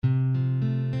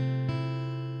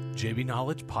JB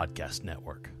Knowledge Podcast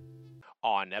Network.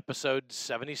 On episode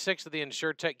 76 of the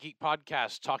InsurTech Geek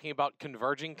Podcast, talking about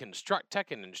converging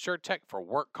ConstructTech and InsurTech for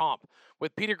work comp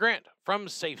with Peter Grant from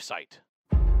SafeSite.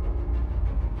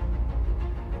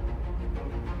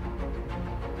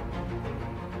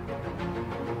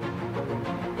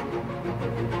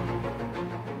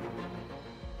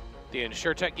 The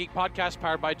InsurTech Geek Podcast,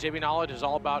 powered by JB Knowledge, is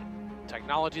all about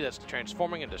technology that's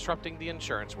transforming and disrupting the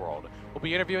insurance world. We'll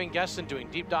be interviewing guests and doing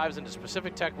deep dives into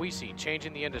specific tech we see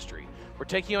changing the industry. We're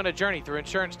taking you on a journey through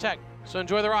insurance tech, so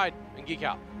enjoy the ride and geek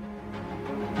out.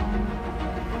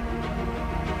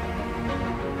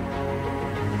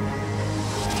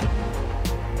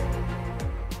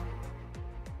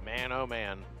 Man, oh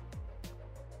man.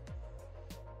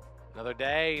 Another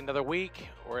day, another week.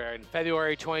 We're in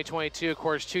February 2022. Of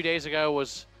course, 2 days ago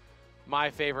was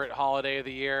my favorite holiday of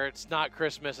the year. It's not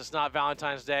Christmas. It's not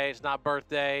Valentine's Day. It's not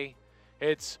birthday.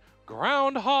 It's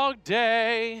Groundhog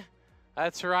Day.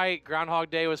 That's right. Groundhog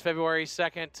Day was February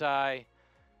 2nd. I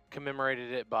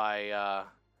commemorated it by,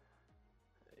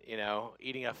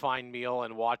 eating a fine meal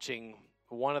and watching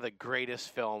one of the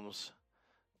greatest films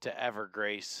to ever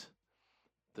grace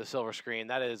the silver screen.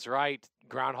 That is right.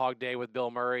 Groundhog Day with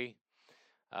Bill Murray.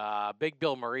 Big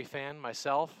Bill Murray fan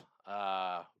myself.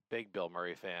 Big Bill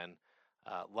Murray fan.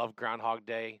 Love Groundhog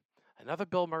Day. Another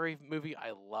Bill Murray movie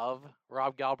I love,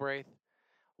 Rob Galbraith.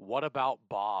 What About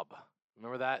Bob?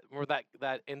 Remember that?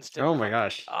 That instant? Oh my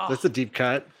gosh, that's a deep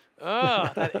cut.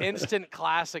 That instant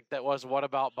classic that was What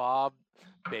About Bob?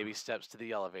 Baby steps to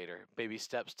the elevator. Baby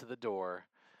steps to the door.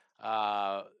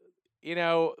 Bill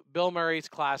Murray's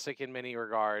classic in many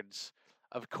regards.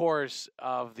 Of course,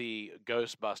 of the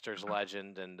Ghostbusters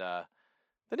legend, and the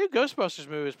new Ghostbusters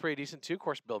movie was pretty decent too. Of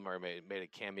course, Bill Murray made a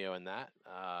cameo in that.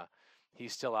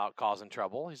 He's still out causing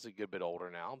trouble. He's a good bit older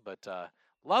now, but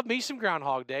love me some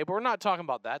Groundhog Day. But we're not talking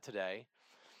about that today.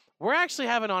 We're actually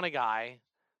having on a guy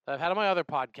that I've had on my other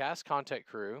podcast, Content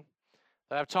Crew,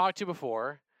 that I've talked to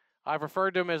before. I've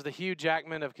referred to him as the Hugh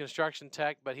Jackman of construction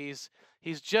tech, but he's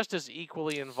just as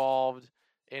equally involved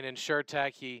in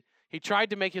InsurTech. He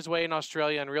tried to make his way in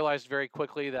Australia and realized very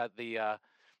quickly that the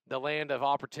land of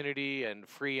opportunity and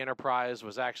free enterprise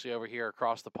was actually over here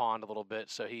across the pond a little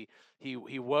bit. So he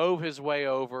wove his way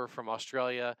over from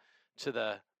Australia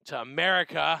to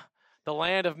America, the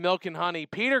land of milk and honey.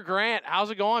 Peter Grant,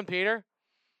 how's it going, Peter?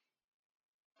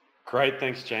 Great,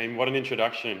 thanks, James. What an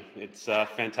introduction. It's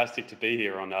fantastic to be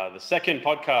here on the second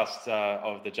podcast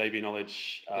of the JB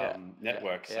Knowledge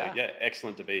Network.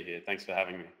 Excellent to be here. Thanks for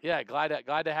having me. Yeah,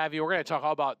 glad to have you. We're going to talk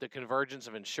all about the convergence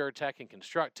of InsurTech and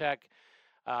ConstructTech,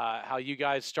 how you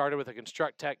guys started with a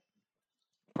ConstructTech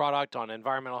product on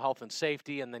environmental health and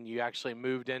safety, and then you actually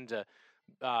moved into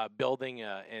building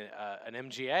an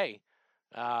MGA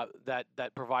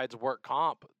that provides work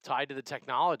comp tied to the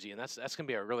technology, and that's going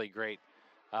to be a really great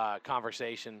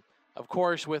conversation. Of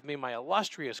course, with me, my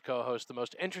illustrious co-host, the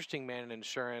most interesting man in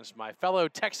insurance, my fellow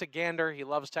Texagander. He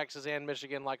loves Texas and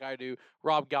Michigan like I do,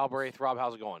 Rob Galbraith. Rob,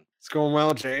 how's it going? It's going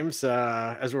well, James.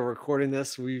 As we're recording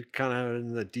this, we kind of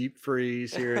in the deep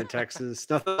freeze here in Texas.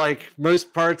 Nothing like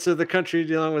most parts of the country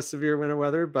dealing with severe winter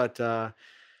weather, but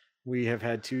we have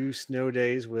had 2 snow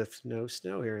days with no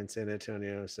snow here in San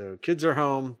Antonio. So kids are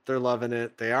home. They're loving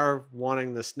it. They are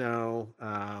wanting the snow.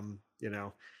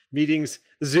 Meetings,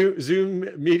 Zoom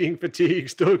meeting fatigue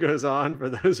still goes on for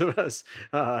those of us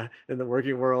in the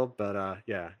working world. But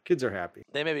kids are happy.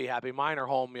 They may be happy. Mine are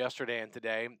home yesterday and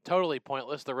today. Totally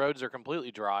pointless. The roads are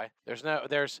completely dry.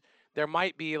 There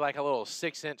might be like a little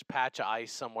 6-inch patch of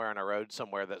ice somewhere on a road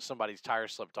somewhere that somebody's tire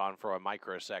slipped on for a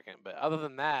microsecond. But other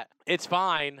than that, it's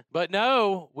fine. But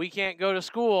no, we can't go to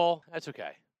school. That's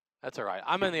okay. That's all right.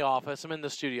 I'm in the office. I'm in the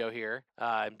studio here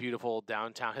in beautiful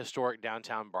historic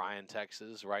downtown Bryan,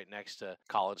 Texas, right next to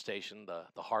College Station,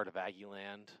 the heart of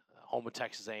Aggieland, home of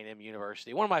Texas A&M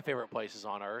University, one of my favorite places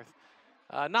on earth.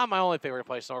 Not my only favorite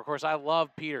place, though. Of course, I love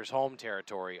Peter's home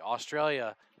territory,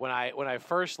 Australia. When I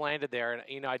first landed there,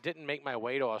 and I didn't make my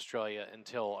way to Australia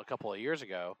until a couple of years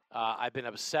ago. I've been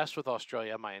obsessed with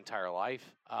Australia my entire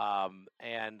life.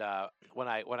 When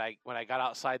I got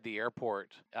outside the airport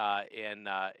in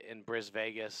Bris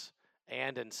Vegas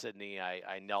and in Sydney,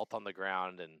 I knelt on the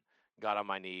ground and got on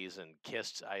my knees and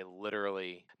kissed. It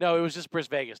was just Bris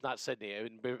Vegas, not Sydney.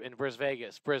 In Bris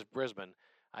Vegas, Brisbane.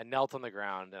 I knelt on the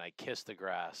ground and I kissed the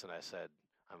grass and I said,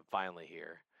 "I'm finally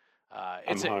here."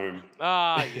 I'm home.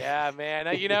 Yeah, man.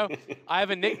 I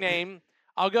have a nickname.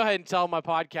 I'll go ahead and tell my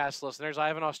podcast listeners I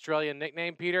have an Australian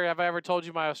nickname. Peter, have I ever told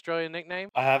you my Australian nickname?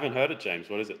 I haven't heard it, James.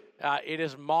 What is it? It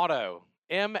is Motto.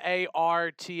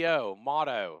 M-A-R-T-O.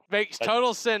 Motto. Makes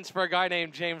total sense for a guy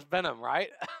named James Benham, right?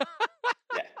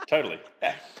 Yeah, Totally.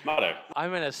 Yeah, motto.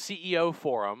 I'm in a CEO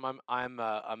forum. I'm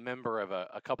a member of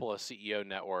a couple of CEO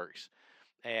networks,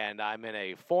 and I'm in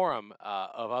a forum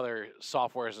of other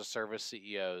software as a service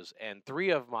CEOs, and 3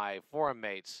 of my forum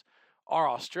mates are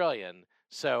Australian.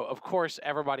 So of course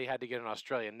everybody had to get an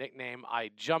Australian nickname.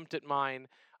 I jumped at mine.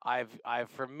 I've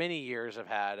for many years have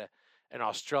had an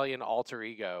Australian alter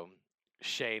ego,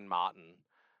 Shane Martin,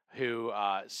 who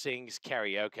sings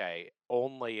karaoke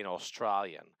only in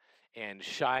Australian. And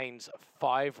Shine's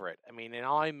favorite, I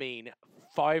mean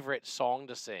favorite song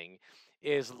to sing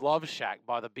is Love Shack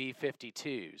by the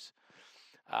B-52s.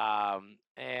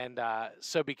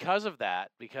 So because of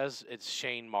that, because it's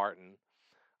Shane Martin,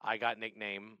 I got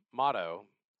nicknamed Motto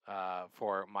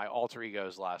for my alter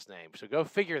ego's last name. So go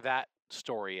figure that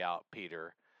story out,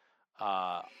 Peter.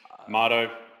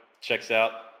 Motto checks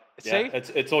out. See? Yeah,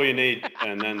 it's all you need,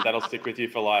 and then that'll stick with you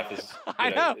for life. I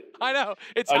know.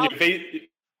 It's on how, your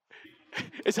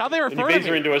it's how they refer to me. When your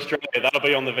visa into Australia, that'll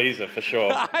be on the visa for sure,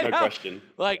 no question.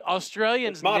 Like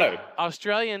Australians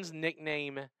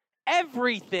nickname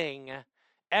everything.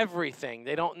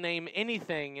 They don't name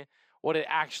anything what it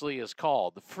actually is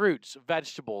called. The fruits,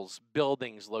 vegetables,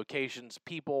 buildings, locations,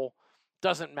 people,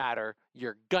 doesn't matter.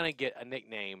 You're gonna get a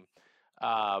nickname.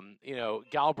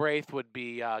 Galbraith would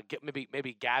be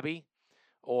maybe Gabby,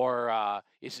 or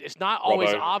it's not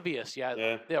always Robbo. Obvious.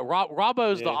 Yeah.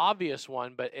 Robbo's the Yeah. obvious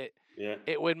one, but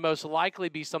it would most likely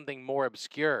be something more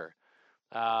obscure.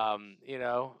 But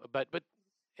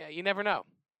you never know.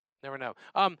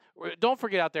 Don't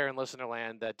forget out there in listener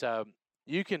land that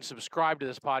you can subscribe to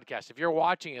this podcast. If you're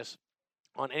watching us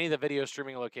on any of the video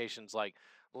streaming locations like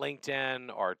LinkedIn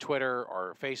or Twitter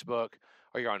or Facebook,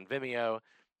 or you're on Vimeo,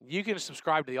 you can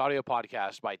subscribe to the audio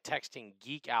podcast by texting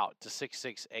Geek Out to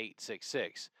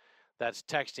 66866. That's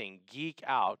texting Geek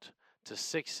Out to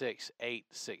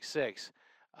 66866.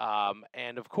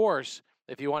 And of course,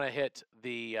 if you want to hit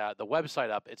the website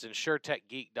up, it's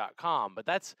insurtechgeek.com. But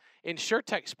that's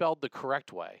InsurTech spelled the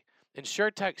correct way.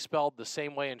 InsurTech spelled the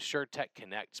same way InsurTech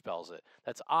Connect spells it.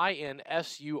 That's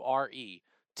INSURETECH,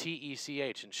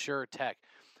 InsurTech.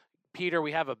 Peter,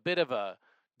 we have a bit of a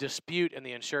dispute in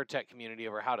the InsurTech community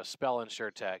over how to spell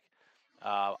InsurTech.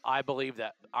 I believe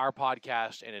that our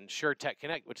podcast and InsurTech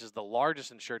Connect, which is the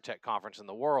largest InsurTech conference in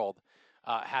the world,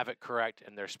 have it correct,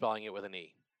 and they're spelling it with an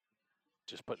E.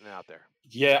 Just putting it out there.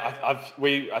 Yeah,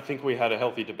 I think we had a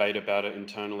healthy debate about it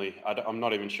internally. I'm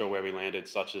not even sure where we landed,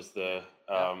 such as the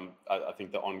I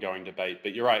think the ongoing debate.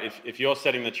 But you're right. If you're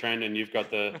setting the trend and you've got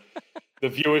the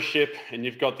viewership and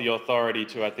you've got the authority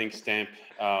to, I think, stamp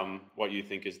what you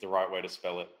think is the right way to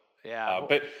spell it. Yeah.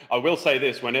 But I will say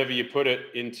this: whenever you put it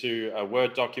into a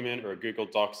Word document or a Google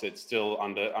Docs, it's still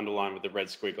underlined with the red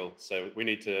squiggle. So we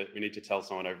need to tell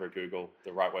someone over at Google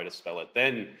the right way to spell it.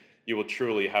 Then you will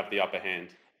truly have the upper hand.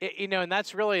 And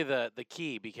that's really the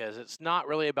key, because it's not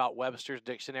really about Webster's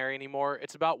dictionary anymore.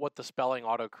 It's about what the spelling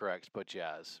autocorrects put you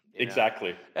as.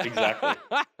 Exactly.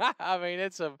 I mean,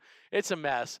 it's a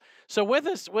mess. So with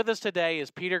us today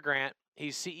is Peter Grant.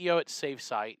 He's CEO at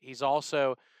SafeSite. He's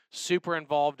also super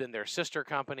involved in their sister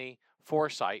company,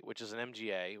 Foresight, which is an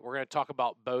MGA. We're going to talk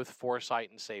about both Foresight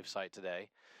and SafeSite today.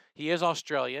 He is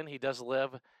Australian. He does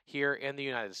live here in the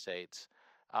United States.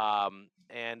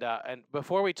 And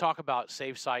before we talk about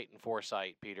SafeSite and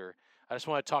Foresight, Peter, I just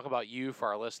want to talk about you for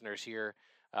our listeners here.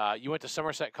 You went to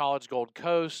Somerset College Gold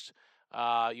Coast.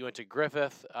 You went to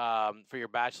Griffith for your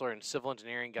bachelor in civil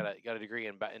engineering. Got a degree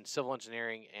in civil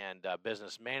engineering and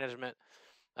business management.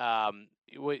 When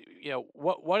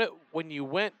you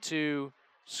went to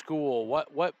school,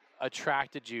 what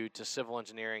attracted you to civil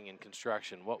engineering and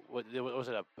construction? What was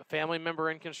it? A family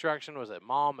member in construction? Was it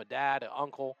mom, a dad, an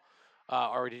uncle?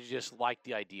 Or did you just like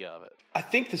the idea of it? I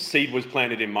think the seed was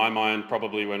planted in my mind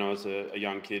probably when I was a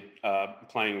young kid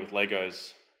playing with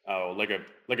Legos, or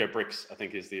Lego bricks, I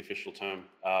think is the official term.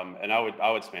 And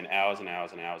I would spend hours and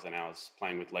hours and hours and hours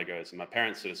playing with Legos. And my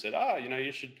parents sort of said,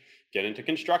 you should get into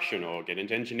construction or get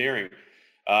into engineering.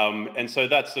 And so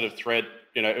that sort of thread,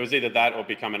 it was either that or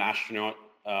become an astronaut.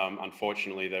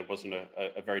 Unfortunately, there wasn't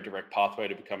a very direct pathway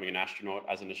to becoming an astronaut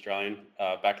as an Australian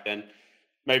back then.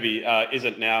 Maybe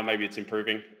isn't now, maybe it's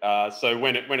improving. So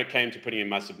when it came to putting in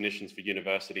my submissions for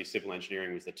university, civil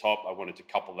engineering was the top. I wanted to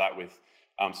couple that with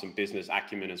some business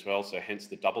acumen as well, so hence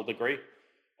the double degree.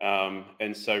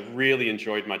 And so really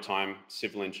enjoyed my time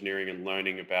civil engineering and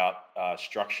learning about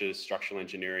structural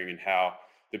engineering, and how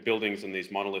the buildings and these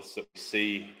monoliths that we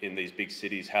see in these big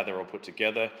cities, how they're all put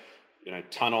together,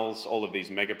 tunnels, all of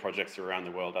these mega projects around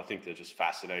the world. I think they're just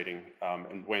fascinating.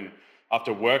 And when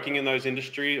after working in those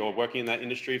industry or working in that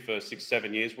industry for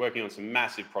 6-7 years, working on some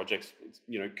massive projects,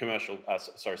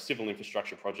 civil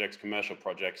infrastructure projects, commercial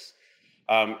projects,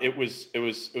 it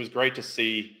was great to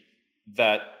see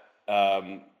that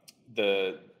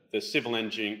the civil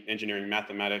engineering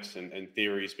mathematics and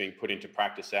theories being put into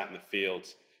practice out in the field,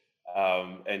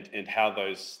 and how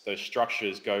those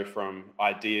structures go from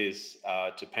ideas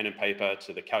to pen and paper,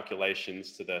 to the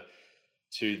calculations, to the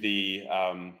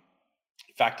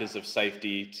factors of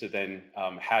safety, to then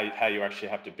how you actually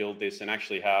have to build this, and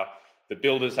actually how the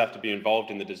builders have to be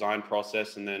involved in the design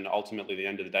process. And then ultimately, at the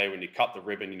end of the day, when you cut the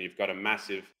ribbon and you've got a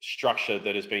massive structure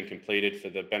that has been completed for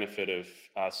the benefit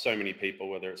of so many people,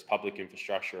 whether it's public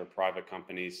infrastructure or private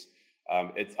companies,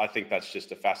 I think that's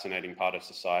just a fascinating part of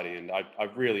society. And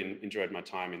I've really enjoyed my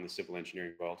time in the civil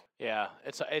engineering world. Yeah,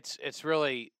 it's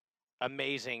really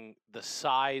amazing the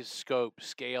size, scope,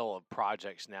 scale of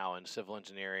projects now in civil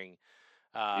engineering.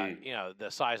 The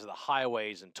size of the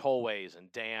highways and tollways and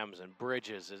dams and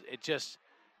bridges,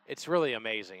 it's really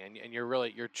amazing. And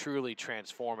you're truly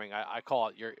transforming. I call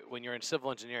it, when you're in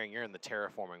civil engineering, you're in the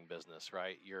terraforming business,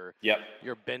 right? You're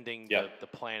bending the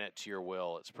planet to your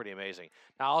will. It's pretty amazing.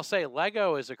 Now, I'll say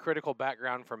Lego is a critical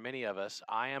background for many of us.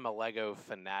 I am a Lego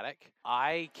fanatic.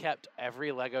 I kept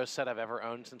every Lego set I've ever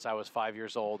owned since I was 5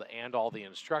 years old, and all the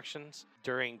instructions.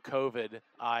 During COVID,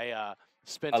 I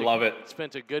spent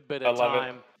a good bit of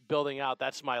time building out.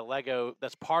 That's my Lego.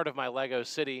 That's part of my Lego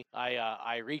city.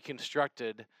 I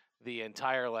reconstructed the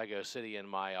entire Lego city in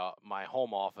my my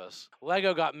home office.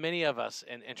 Lego got many of us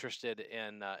interested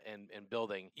in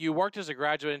building. You worked as a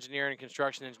graduate engineer and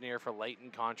construction engineer for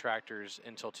Leighton Contractors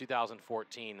until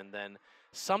 2014, and then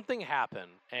something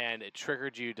happened and it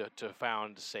triggered you to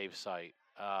found SafeSite.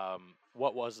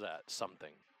 What was that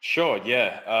something? Sure.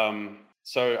 Yeah.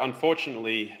 So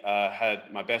unfortunately,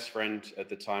 had my best friend at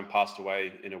the time passed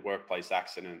away in a workplace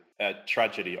accident. A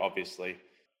tragedy, obviously,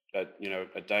 but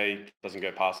a day doesn't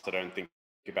go past that I don't think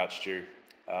about Stu,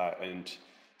 and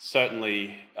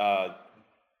certainly,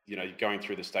 going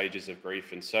through the stages of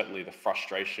grief, and certainly the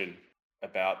frustration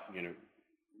about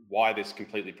why this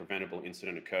completely preventable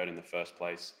incident occurred in the first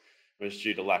place was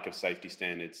due to lack of safety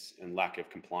standards and lack of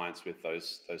compliance with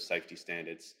those safety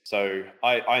standards. So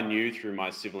I knew through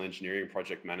my civil engineering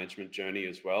project management journey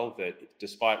as well that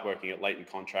despite working at Leighton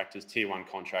Contractors, tier 1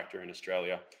 contractor in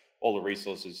Australia, all the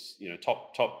resources,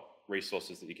 top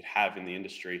resources that you could have in the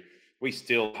industry, we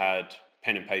still had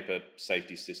pen and paper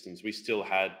safety systems. We still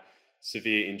had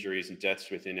severe injuries and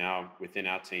deaths within our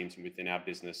teams and within our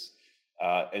business.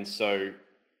 And so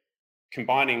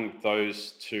combining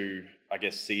those two, I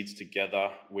guess, seeds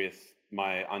together with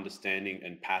my understanding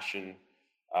and passion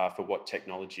for what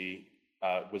technology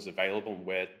was available and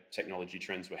where technology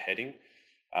trends were heading,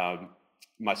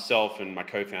 myself and my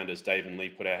co-founders, Dave and Lee,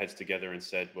 put our heads together and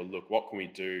said, well, look, what can we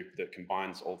do that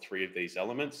combines all three of these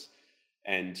elements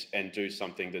and do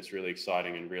something that's really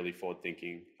exciting and really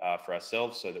forward-thinking for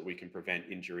ourselves so that we can prevent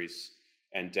injuries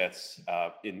and deaths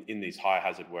in these high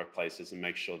hazard workplaces and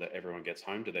make sure that everyone gets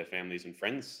home to their families and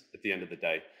friends at the end of the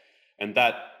day. And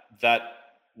that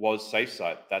was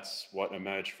SafeSite. That's what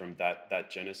emerged from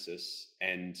that genesis.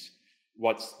 And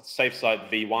what's SafeSite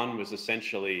V1 was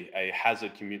essentially a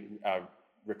hazard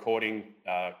recording,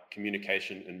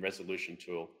 communication and resolution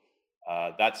tool.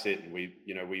 That's it. And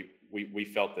we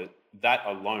felt that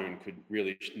alone could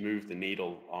really move the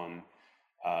needle on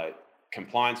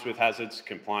compliance with hazards,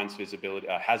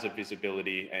 hazard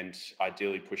visibility, and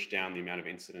ideally push down the amount of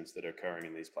incidents that are occurring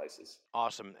in these places.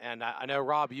 Awesome. And I know,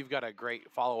 Rob, you've got a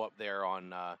great follow-up there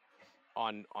on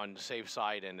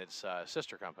SafeSite and its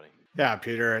sister company. Yeah,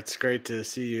 Peter, it's great to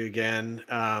see you again.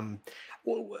 I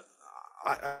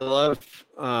love,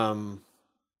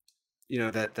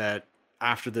 that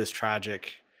after this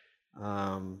tragic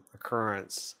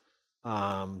occurrence,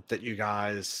 that you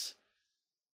guys,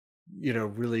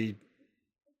 really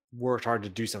worked hard to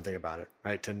do something about it,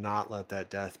 right? To not let that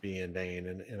death be in vain.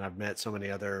 And I've met so many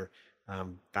other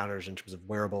founders in terms of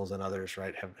wearables and others,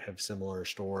 right, have similar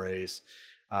stories.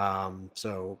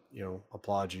 So,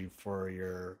 applaud you for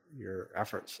your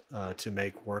efforts to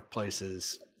make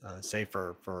workplaces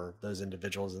safer for those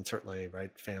individuals and certainly,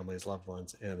 right, families, loved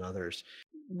ones, and others.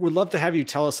 Would love to have you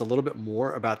tell us a little bit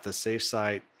more about the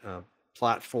SafeSite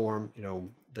platform,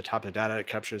 the type of data it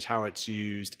captures, how it's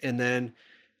used. And then,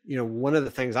 one of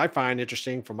the things I find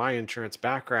interesting from my insurance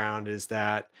background is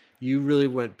that you really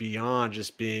went beyond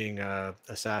just being a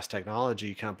SaaS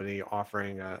technology company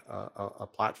offering a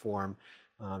platform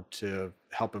to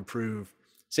help improve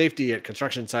safety at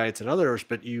construction sites and others,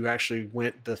 but you actually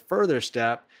went the further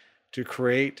step to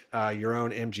create your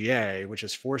own MGA, which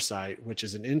is Foresight, which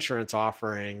is an insurance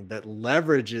offering that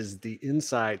leverages the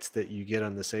insights that you get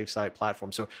on the SafeSight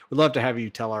platform. So we'd love to have you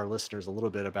tell our listeners a little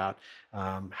bit about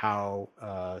how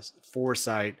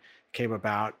Foresight came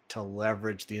about to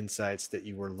leverage the insights that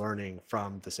you were learning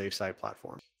from the SafeSight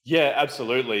platform. Yeah,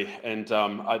 absolutely. And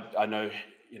I know,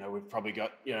 we've probably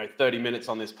got, 30 minutes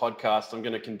on this podcast. I'm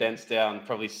going to condense down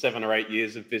probably 7 or 8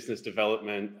 years of business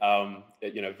development,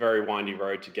 very windy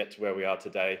road to get to where we are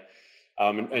today.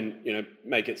 And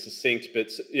make it succinct, but,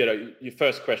 your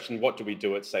first question, what do we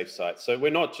do at SafeSight? So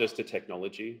we're not just a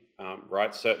technology,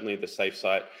 right? Certainly the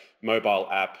SafeSight mobile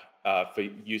app for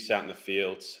use out in the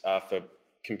fields, for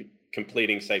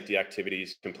completing safety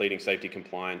activities, completing safety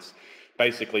compliance.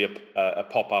 Basically, a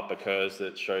pop-up occurs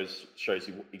that shows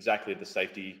you exactly the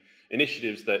safety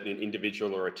initiatives that an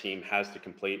individual or a team has to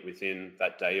complete within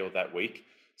that day or that week.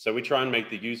 So we try and make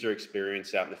the user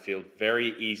experience out in the field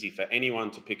very easy for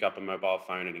anyone to pick up a mobile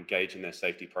phone and engage in their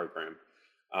safety program.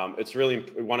 It's really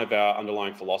one of our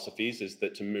underlying philosophies is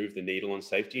that to move the needle on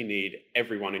safety, you need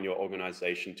everyone in your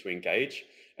organization to engage.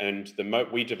 And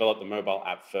we develop the mobile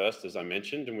app first, as I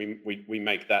mentioned, and we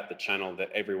make that the channel that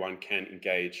everyone can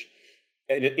engage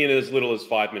in as little as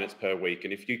 5 minutes per week.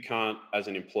 And if you can't, as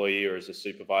an employee or as a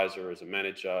supervisor or as a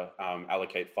manager,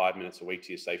 allocate 5 minutes a week to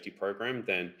your safety program,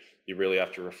 then you really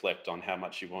have to reflect on how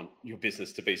much you want your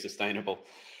business to be sustainable.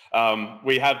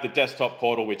 We have the desktop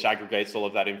portal, which aggregates all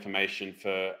of that information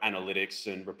for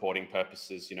analytics and reporting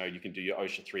purposes. You can do your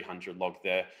OSHA 300 log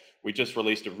there. We just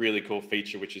released a really cool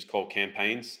feature, which is called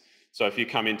campaigns. So if you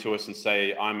come into us and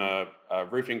say, I'm a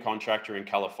roofing contractor in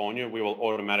California, we will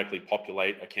automatically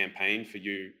populate a campaign for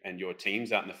you and your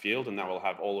teams out in the field, and that will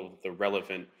have all of the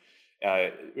relevant,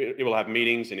 it will have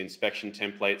meetings and inspection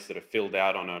templates that are filled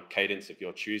out on a cadence of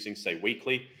your choosing, say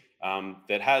weekly,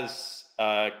 that has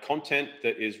content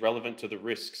that is relevant to the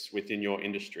risks within your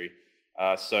industry.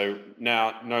 So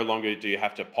now no longer do you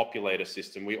have to populate a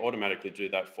system. We automatically do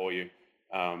that for you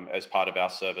as part of our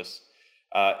service.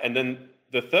 And then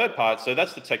the third part, so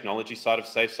that's the technology side of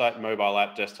SafeSight, mobile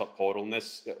app, desktop portal. And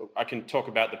I can talk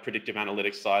about the predictive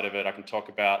analytics side of it. I can talk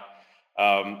about,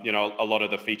 a lot of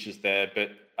the features there.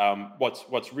 But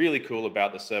what's really cool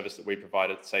about the service that we provide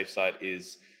at SafeSight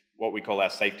is what we call our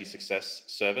safety success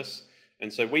service.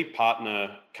 And so we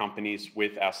partner companies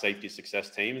with our safety success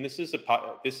team. And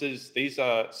these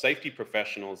are safety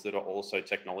professionals that are also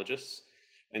technologists.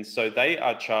 And so they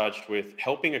are charged with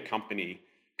helping a company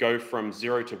go from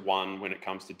 0 to 1 when it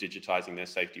comes to digitizing their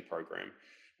safety program.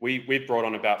 We've brought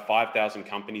on about 5,000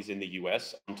 companies in the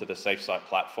US onto the SafeSight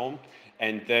platform,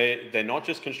 and they're not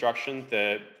just construction.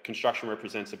 Construction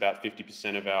represents about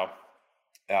 50% of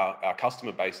our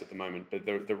customer base at the moment, but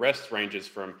the rest ranges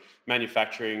from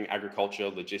manufacturing, agriculture,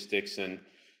 logistics, and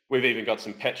we've even got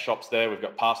some pet shops there. We've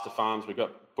got pasta farms, we've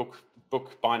got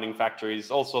book binding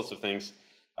factories, all sorts of things.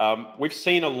 We've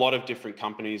seen a lot of different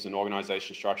companies and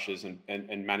organization structures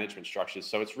and management structures.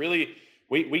 So it's really,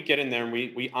 we get in there and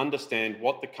we understand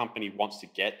what the company wants to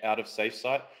get out of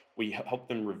SafeSight. We help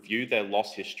them review their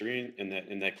loss history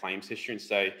and their claims history and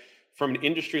say, from an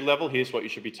industry level, here's what you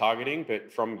should be targeting,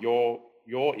 but from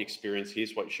your experience,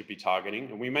 here's what you should be targeting.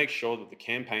 And we make sure that the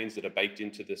campaigns that are baked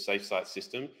into the SafeSight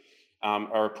system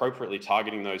are appropriately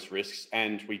targeting those risks,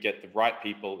 and we get the right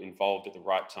people involved at the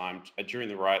right time during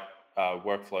the right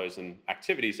workflows and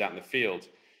activities out in the field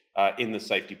in the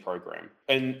safety program.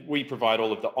 And we provide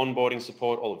all of the onboarding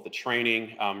support, all of the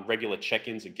training, regular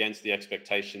check-ins against the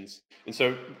expectations. And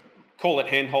so call it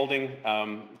hand-holding,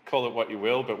 call it what you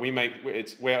will, but we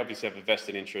obviously have a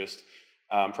vested interest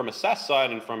from a SaaS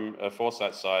side and from a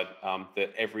Foresight side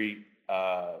that every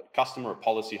customer or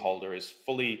policyholder is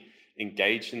fully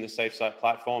engaged in the SafeSight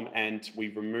platform, and we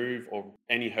remove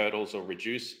any hurdles or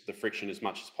reduce the friction as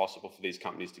much as possible for these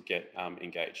companies to get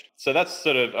engaged. So that's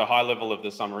sort of a high level of the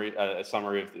summary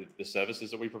of the services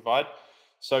that we provide.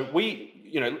 So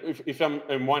if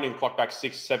I'm winding the clock back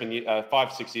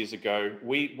 5, 6 years ago,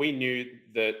 we knew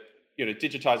that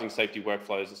digitizing safety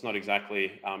workflows, it's not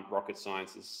exactly rocket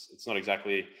science. It's not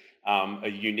exactly a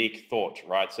unique thought,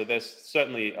 right? So there's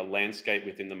certainly a landscape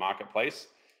within the marketplace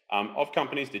of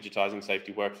companies digitizing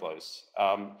safety workflows.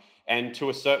 And to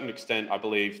a certain extent, I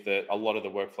believe that a lot of the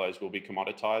workflows will be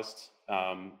commoditized.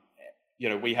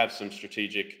 We have some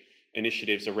strategic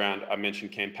initiatives around, I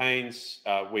mentioned campaigns.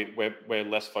 We're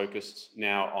less focused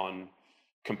now on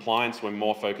compliance. We're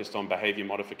more focused on behavior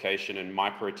modification and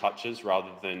micro touches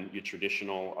rather than your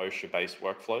traditional OSHA-based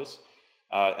workflows.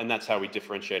 And that's how we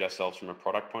differentiate ourselves from a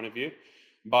product point of view.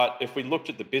 But if we looked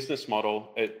at the business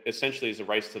model, it essentially is a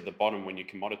race to the bottom when you're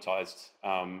commoditized,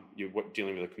 you're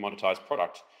dealing with a commoditized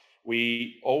product.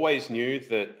 We always knew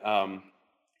that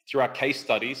through our case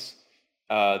studies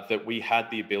that we had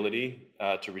the ability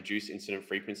to reduce incident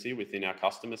frequency within our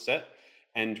customer set.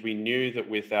 And we knew that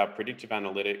with our predictive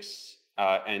analytics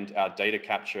and our data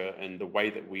capture and the way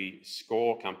that we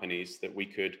score companies, that we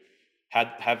could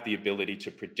have the ability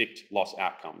to predict loss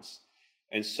outcomes.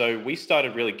 And so we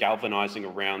started really galvanizing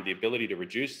around the ability to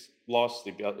reduce loss,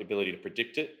 the ability to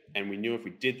predict it. And we knew if we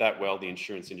did that well, the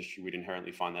insurance industry would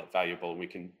inherently find that valuable, and we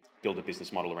can build a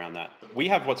business model around that. We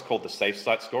have what's called the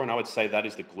SafeSite score, and I would say that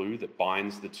is the glue that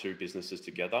binds the two businesses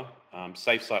together.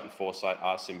 SafeSite and Foresight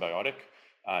are symbiotic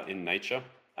in nature,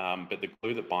 but the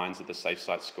glue that binds is the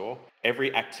SafeSite score.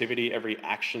 Every activity, every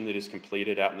action that is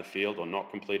completed out in the field or not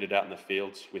completed out in the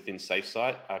field within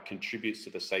SafeSite contributes to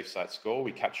the SafeSite score.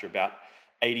 We capture about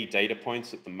 80 data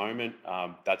points at the moment.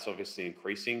 That's obviously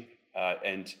increasing.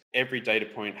 And every data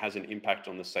point has an impact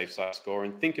on the SafeSite score.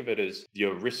 And think of it as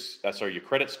your your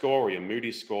credit score or your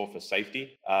Moody's score for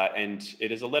safety. And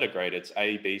it is a letter grade. It's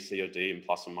A, B, C, or D, and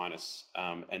plus or minus.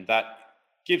 And that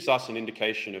gives us an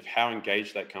indication of how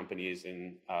engaged that company is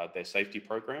in their safety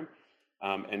program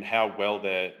and how well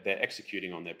they're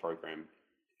executing on their program.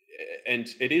 And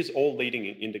it is all leading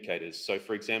indicators. So,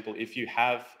 for example, if you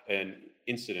have an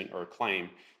incident or a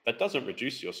claim that doesn't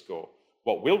reduce your score,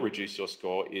 what will reduce your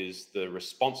score is the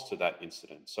response to that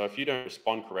incident. So if you don't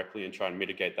respond correctly and try and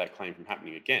mitigate that claim from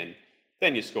happening again,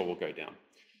 then your score will go down.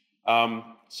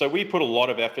 So we put a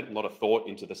lot of effort and a lot of thought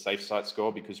into the SafeSite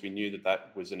score because we knew that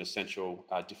that was an essential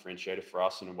differentiator for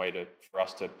us and a way for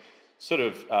us to sort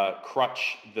of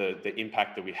crutch the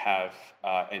impact that we have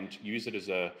and use it as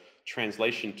a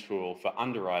translation tool for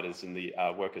underwriters in the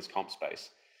workers' comp space.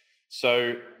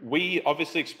 So we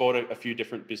obviously explored a few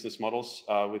different business models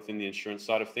within the insurance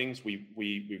side of things.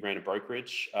 We ran a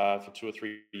brokerage for 2 or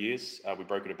 3 years. We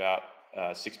brokered about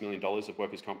 $6 million of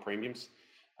workers' comp premiums.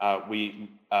 We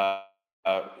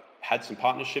had some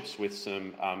partnerships with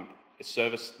some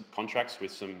service contracts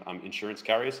with some insurance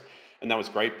carriers, and that was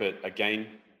great. But again,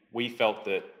 we felt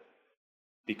that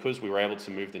because we were able to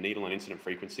move the needle on incident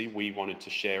frequency, we wanted to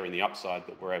share in the upside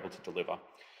that we're able to deliver.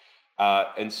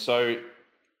 And so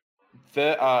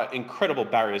there are incredible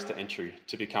barriers to entry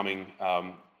to becoming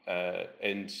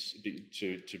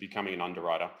to becoming an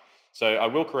underwriter. So I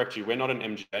will correct you, we're not an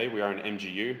MGA, we are an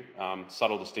MGU.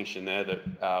 Subtle distinction there that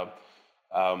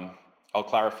I'll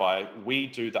clarify. We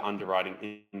do the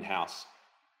underwriting in-house.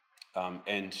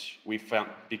 And we found,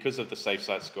 because of the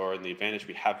SafeSite score and the advantage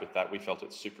we have with that, we felt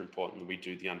it's super important that we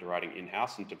do the underwriting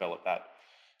in-house and develop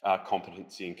that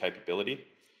competency and capability.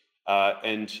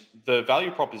 And the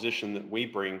value proposition that we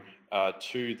bring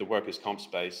to the workers' comp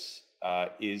space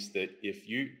is that if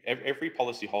every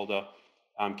policyholder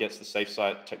gets the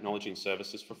SafeSite technology and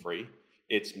services for free,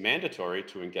 it's mandatory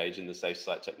to engage in the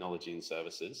SafeSite technology and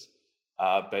services.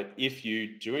 But if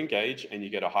you do engage and you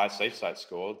get a high SafeSite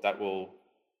score, that will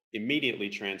immediately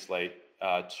translate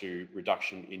to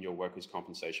reduction in your workers'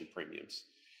 compensation premiums.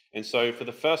 And so for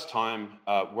the first time,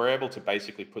 we're able to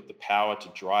basically put the power to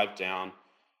drive down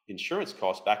insurance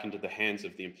costs back into the hands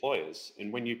of the employers.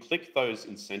 And when you click those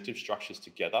incentive structures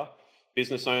together,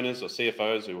 business owners or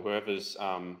CFOs or whoever's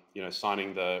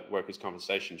signing the workers'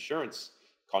 compensation insurance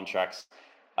contracts,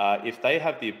 if they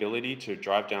have the ability to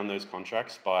drive down those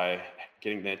contracts by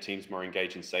getting their teams more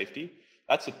engaged in safety,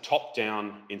 that's a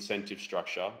top-down incentive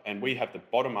structure, and we have the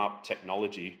bottom-up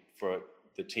technology for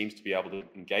the teams to be able to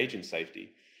engage in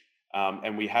safety.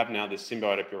 And we have now this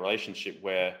symbiotic relationship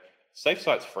where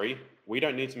SafeSite's free. We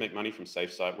don't need to make money from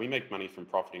SafeSite. We make money from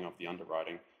profiting off the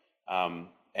underwriting.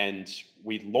 And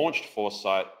we launched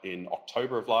Foresight in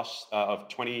October of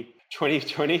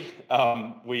 2020.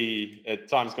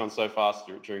 Time's gone so fast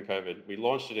during COVID. We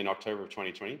launched it in October of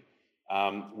 2020.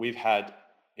 We've had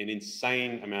an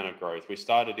insane amount of growth. We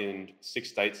started in 6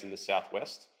 states in the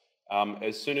Southwest.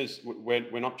 As soon as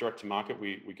we're not direct to market,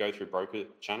 we go through broker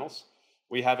channels.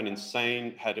 We have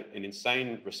had an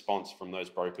insane response from those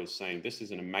brokers saying this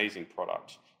is an amazing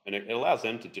product, and it allows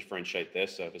them to differentiate their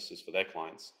services for their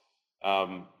clients.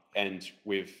 And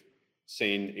we've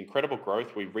seen incredible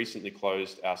growth. We recently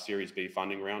closed our Series B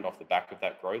funding round off the back of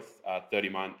that growth,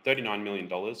 $39 million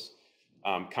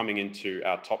coming into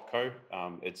our topco.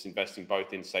 It's investing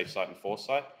both in SafeSite and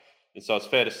Foresight. And so it's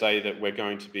fair to say that we're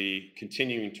going to be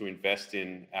continuing to invest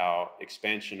in our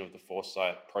expansion of the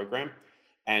Foresight program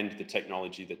and the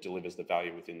technology that delivers the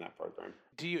value within that program.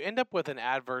 Do you end up with an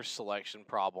adverse selection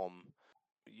problem?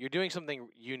 You're doing something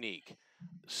unique.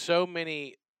 So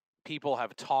many people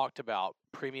have talked about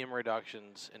premium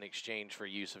reductions in exchange for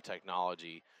use of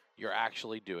technology. You're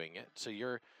actually doing it. So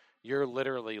you're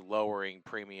literally lowering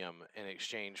premium in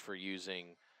exchange for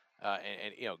using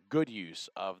and good use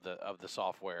of the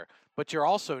software. But you're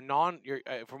also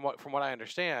from what I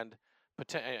understand,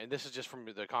 and this is just from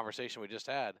the conversation we just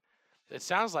had. It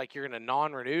sounds like you're going to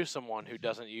non-renew someone who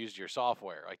doesn't use your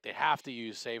software. Like they have to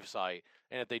use SafeSite,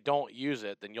 and if they don't use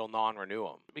it, then you'll non-renew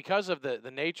them. Because of the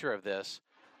nature of this,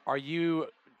 are you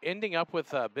ending up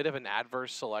with a bit of an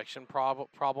adverse selection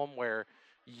problem where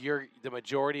the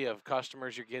majority of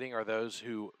customers you're getting are those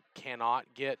who cannot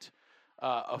get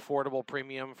affordable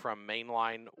premium from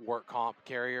mainline work comp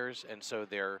carriers, and so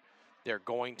they're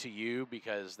going to you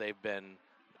because they've been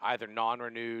either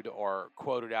non-renewed or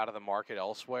quoted out of the market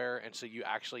elsewhere, and so you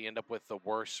actually end up with the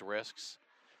worst risks,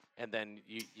 and then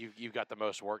you've got the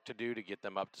most work to do to get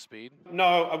them up to speed? No,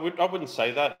 I wouldn't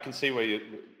say that. I can see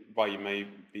why you may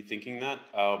be thinking that,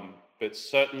 but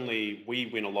certainly we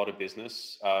win a lot of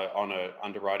business on a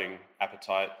underwriting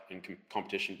appetite and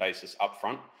competition basis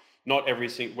upfront. Not every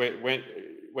single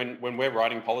when we're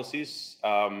writing policies,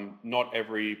 not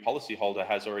every policyholder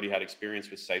has already had experience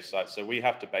with SafeSite, so we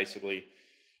have to basically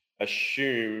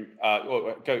assume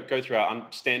or go through our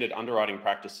standard underwriting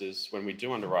practices when we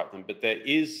do underwrite them. But there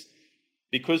is,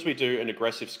 because we do an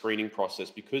aggressive screening process,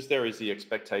 because there is the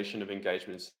expectation of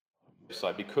engagement in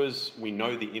SafeSite, because we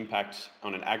know the impact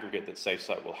on an aggregate that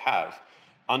SafeSite will have,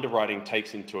 underwriting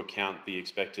takes into account the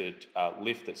expected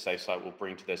lift that SafeSite will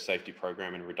bring to their safety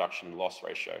program and reduction in loss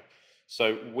ratio.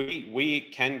 So we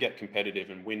can get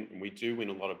competitive and win, and we do win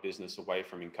a lot of business away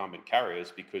from incumbent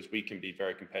carriers because we can be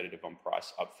very competitive on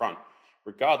price upfront,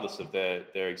 regardless of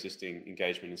their existing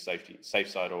engagement in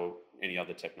SafeSite or any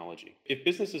other technology. If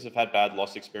businesses have had bad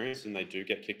loss experience and they do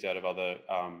get kicked out of other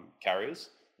carriers,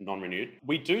 non-renewed,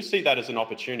 we do see that as an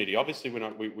opportunity. Obviously,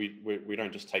 we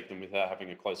don't just take them without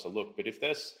having a closer look. But if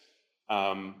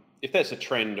there's a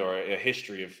trend or a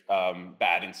history of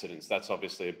bad incidents, that's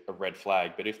obviously a red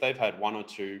flag. But if they've had one or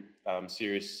two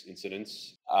serious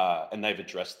incidents and they've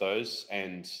addressed those,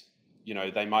 and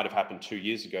they might have happened 2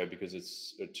 years ago because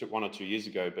it's 1 or 2 years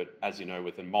ago, but as you know,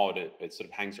 with a mod, it sort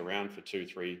of hangs around for 3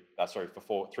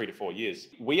 to 4 years.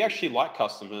 We actually like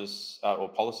customers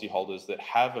or policyholders that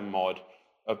have a mod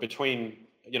of between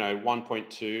 1.2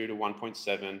 to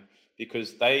 1.7,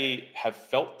 because they have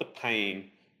felt the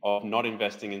pain of not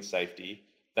investing in safety.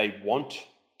 They want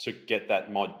to get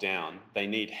that mod down. They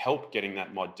need help getting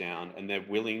that mod down, and they're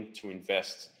willing to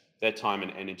invest their time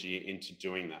and energy into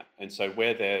doing that. And so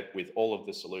we're there with all of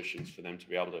the solutions for them to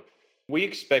be able to. We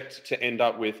expect to end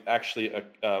up with actually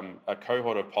a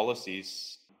cohort of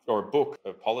policies or a book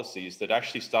of policies that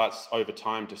actually starts over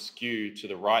time to skew to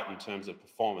the right in terms of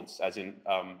performance, as in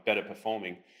better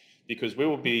performing, because we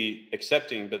will be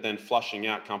accepting but then flushing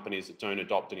out companies that don't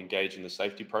adopt and engage in the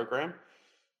safety program.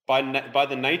 By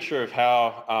the nature of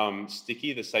how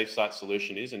sticky the SafeSite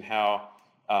solution is, and how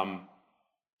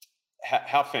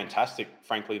fantastic,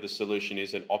 frankly, the solution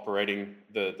is at operating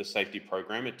the safety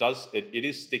program, it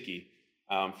is sticky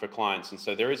for clients. And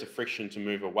so there is a friction to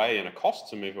move away and a cost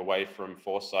to move away from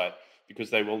Foresight, because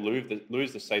they will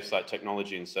lose the SafeSite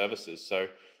technology and services. So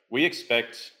we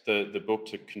expect the book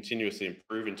to continuously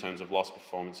improve in terms of loss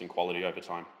performance and quality over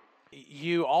time.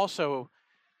 You also,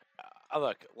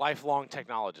 look, lifelong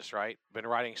technologist, right? Been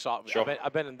writing software. Sure.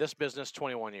 I've been in this business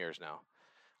 21 years now.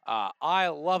 I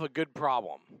love a good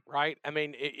problem, right? I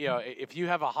mean, if you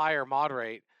have a higher mod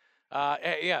rate,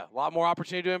 a lot more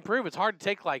opportunity to improve. It's hard to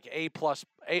take like an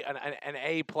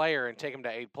A player and take them to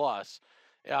A+.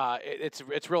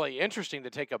 It's really interesting to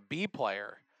take a B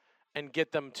player and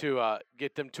get them to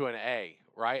an A,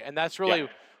 right? And that's really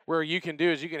where you can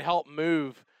do is you can help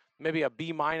move maybe a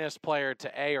B- player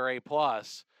to A or A+,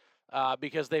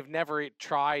 because they've never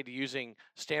tried using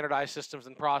standardized systems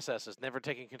and processes, never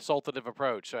taken a consultative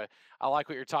approach. So I like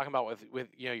what you're talking about with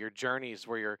your journeys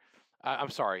where you're.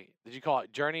 I'm sorry. Did you call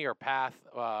it journey or path?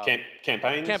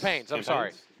 Campaigns. Campaigns. I'm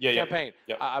sorry. Yeah. Campaign.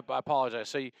 Yeah. I apologize.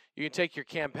 So you can take your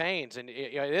campaigns, and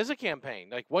it is a campaign.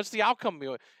 Like, what's the outcome?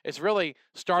 It's really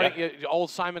starting.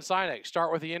 Old Simon Sinek.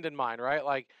 Start with the end in mind, right?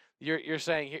 Like you're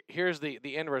saying, here's the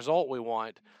end result we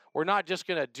want. We're not just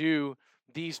going to do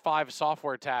these 5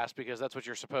 software tasks because that's what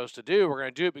you're supposed to do. We're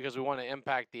going to do it because we want to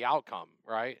impact the outcome,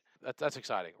 right? That's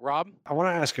exciting. Rob? I want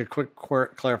to ask a quick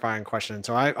clarifying question.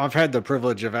 So I've had the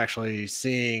privilege of actually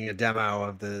seeing a demo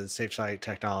of the SafeSite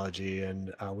technology,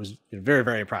 and was very,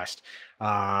 very impressed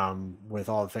with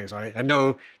all the things. I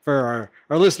know for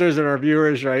our listeners and our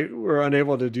viewers, right, we're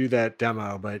unable to do that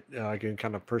demo, but I can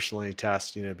kind of personally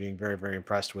attest, being very, very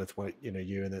impressed with what,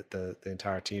 you and the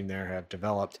entire team there have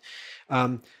developed.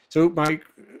 So my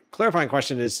clarifying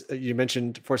question is, you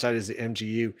mentioned Foresight is the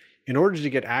MGU. In order to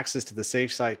get access to the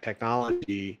SafeSite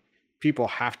technology, people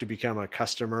have to become a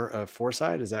customer of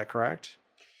Foresight. Is that correct?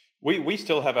 We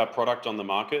still have our product on the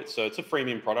market, so it's a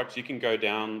freemium product. You can go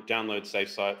download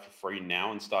SafeSight for free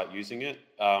now and start using it.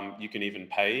 You can even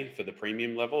pay for the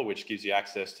premium level, which gives you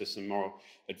access to some more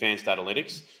advanced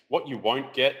analytics. What you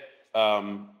won't get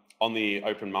on the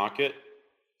open market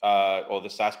or the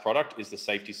SaaS product is the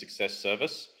safety success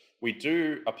service. We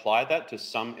do apply that to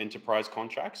some enterprise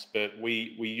contracts, but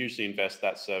we usually invest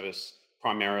that service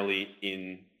primarily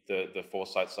in the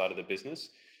Foresight side of the business.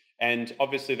 And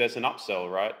obviously there's an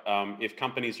upsell, right? If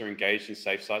companies are engaged in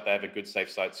SafeSight, they have a good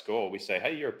SafeSight score. We say,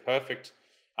 hey, you're a perfect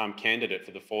candidate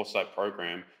for the Foresight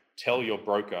program. Tell your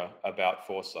broker about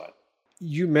Foresight.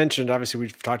 You mentioned, obviously,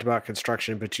 we've talked about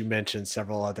construction, but you mentioned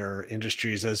several other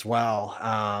industries as well.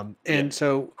 And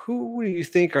so who do you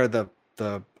think are the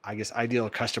I guess, ideal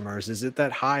customers? Is it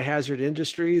that high hazard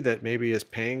industry that maybe is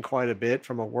paying quite a bit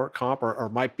from a work comp or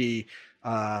might be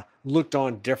looked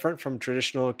on different from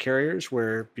traditional carriers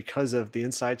where because of the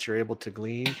insights you're able to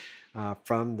glean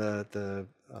from the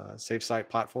SafeSight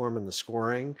platform and the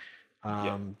scoring,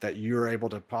 that you're able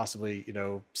to possibly,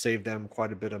 save them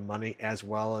quite a bit of money as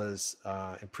well as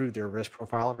improve their risk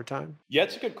profile over time? Yeah,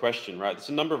 it's a good question, right? There's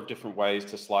a number of different ways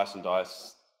to slice and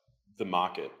dice the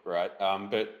market, right?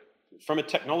 But from a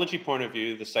technology point of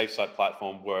view, the SafeSight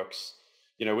platform works.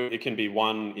 It can be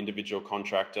one individual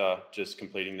contractor just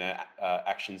completing their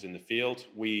actions in the field.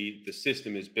 The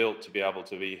system is built to be able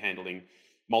to be handling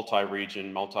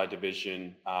multi-region,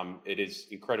 multi-division. It is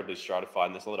incredibly stratified,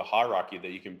 and there's a lot of hierarchy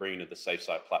that you can bring into the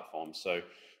SafeSight platform. So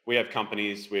we have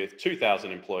companies with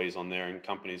 2,000 employees on there and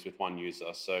companies with one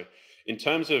user. So in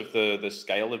terms of the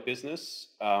scale of business,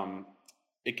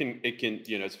 it can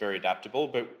it's very adaptable,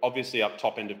 but obviously up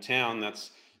top end of town,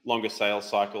 that's longer sales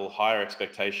cycle, higher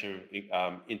expectation,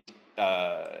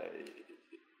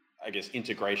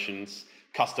 integrations,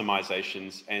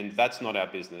 customizations, and that's not our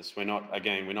business. We're not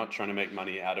trying to make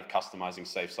money out of customizing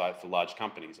SafeSight for large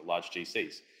companies or large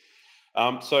GCs.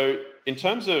 So in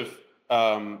terms of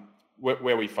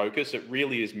where we focus, it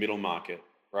really is middle market,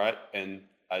 right? And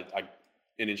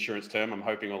in insurance term, I'm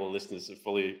hoping all the listeners are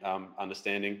fully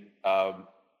understanding.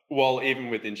 Well, even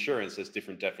with insurance, there's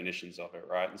different definitions of it,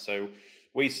 right? And so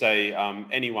we say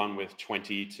anyone with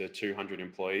 20 to 200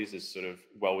 employees is sort of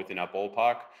well within our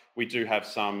ballpark. We do have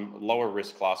some lower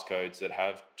risk class codes that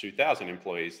have 2,000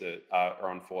 employees that are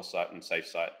on Foresight and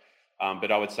SafeSight.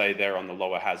 But I would say they're on the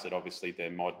lower hazard. Obviously,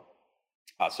 their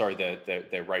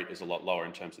rate is a lot lower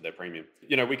in terms of their premium.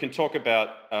 We can talk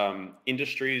about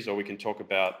industries or we can talk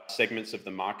about segments of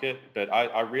the market, but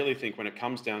I really think when it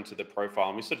comes down to the profile,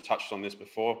 and we sort of touched on this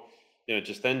before,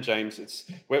 just then, James,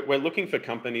 we're looking for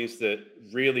companies that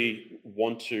really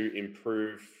want to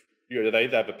improve. They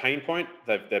either have a pain point,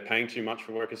 they're paying too much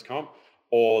for workers' comp,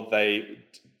 or they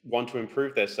want to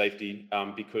improve their safety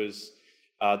because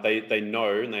they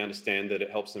know and they understand that it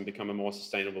helps them become a more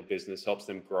sustainable business, helps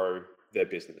them grow their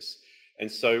business.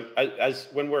 And so as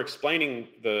when we're explaining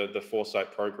the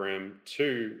Foresight program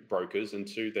to brokers and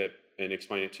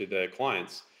explain it to their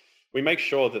clients, we make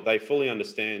sure that they fully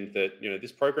understand that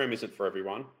this program isn't for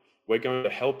everyone. We're going to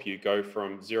help you go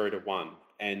from 0 to 1.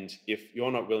 And if you're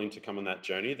not willing to come on that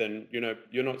journey, then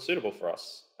you're not suitable for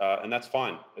us, and that's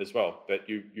fine as well. But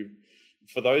you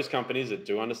for those companies that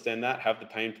do understand that, have the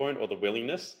pain point or the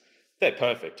willingness, they're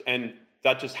perfect. And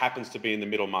that just happens to be in the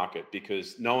middle market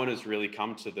because no one has really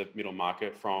come to the middle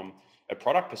market from a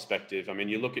product perspective. I mean,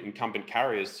 you look at incumbent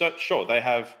carriers, so sure, they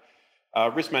have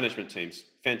risk management teams,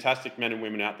 fantastic men and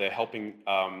women out there helping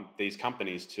these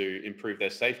companies to improve their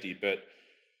safety. But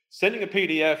sending a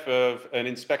PDF of an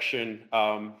inspection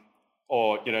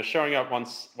or showing up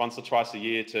once or twice a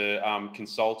year to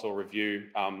consult or review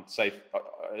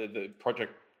the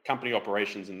project company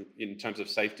operations in terms of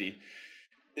safety,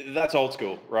 that's old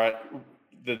school, right?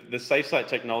 The SafeSight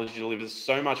technology delivers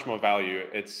so much more value.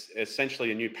 It's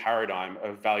essentially a new paradigm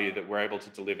of value that we're able to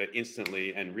deliver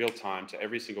instantly and real time to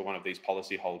every single one of these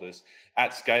policyholders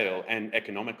at scale and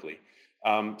economically.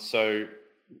 So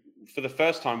for the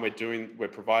first time, we're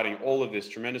providing all of this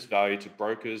tremendous value to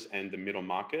brokers and the middle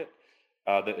market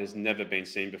that has never been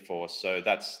seen before. So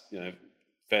that's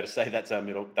fair to say that's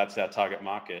our target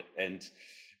market. And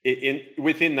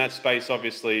within that space,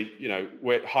 obviously,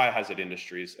 we're high hazard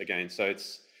industries again. So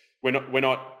we're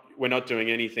not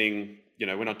doing anything.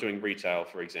 We're not doing retail,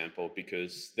 for example,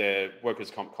 because their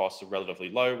workers' comp costs are relatively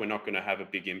low. We're not going to have a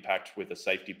big impact with a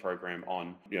safety program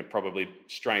on probably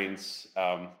strains,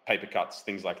 paper cuts,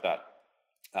 things like that.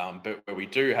 But where we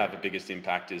do have the biggest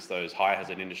impact is those high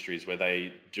hazard industries where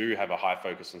they do have a high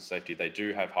focus on safety. They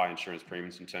do have high insurance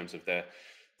premiums in terms of their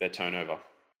turnover.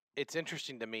 it's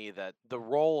interesting to me that the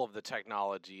role of the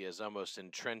technology is almost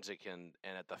intrinsic and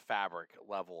at the fabric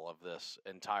level of this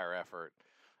entire effort.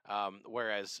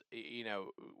 Whereas,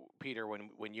 Peter,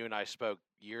 when you and I spoke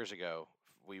years ago,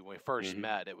 when we first Hmm.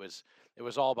 met, it was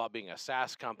all about being a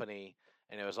SaaS company,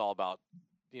 and it was all about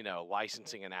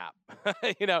licensing an app,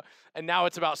 and now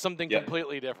it's about something Yeah.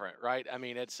 completely different, right? I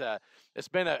mean, it's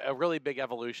been a really big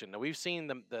evolution. Now, we've seen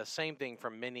the same thing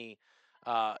from many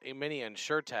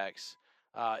insurtechs,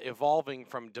 evolving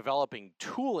from developing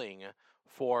tooling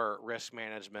for risk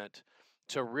management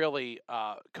to really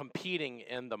competing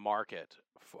in the market,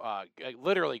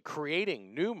 literally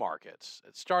creating new markets.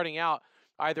 It's starting out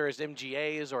either as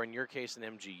MGAs or, in your case, an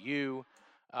MGU,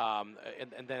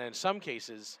 and then in some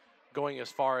cases going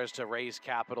as far as to raise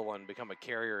capital and become a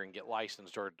carrier and get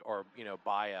licensed, or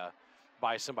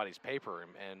buy somebody's paper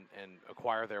and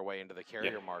acquire their way into the Yeah.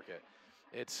 carrier market.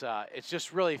 It's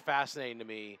just really fascinating to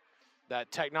me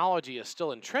that technology is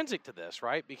still intrinsic to this,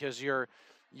 right? Because you're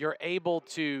able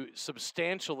to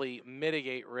substantially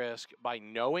mitigate risk by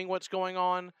knowing what's going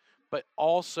on, but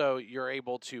also you're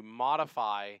able to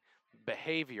modify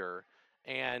behavior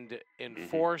and Hmm.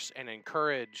 enforce and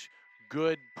encourage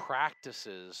good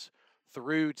practices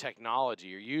through technology.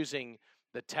 You're using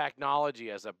the technology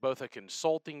as both a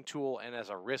consulting tool and as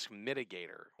a risk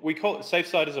mitigator. We call it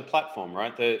SafeSide as a platform,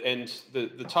 right?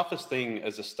 The toughest thing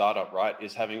as a startup, right,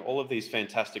 is having all of these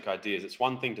fantastic ideas. It's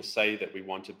one thing to say that we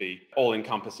want to be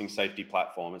all-encompassing safety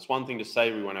platform. It's one thing to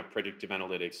say we want to have predictive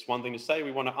analytics. It's one thing to say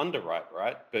we want to underwrite,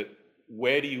 right? But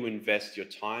where do you invest your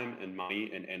time and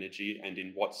money and energy, and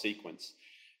in what sequence?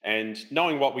 And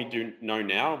knowing what we do know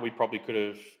now, we probably could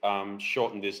have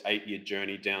shortened this 8-year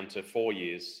journey down to 4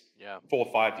 years, Yeah. 4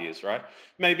 or 5 years, right?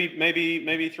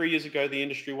 Maybe 3 years ago the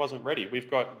industry wasn't ready.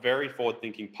 We've got very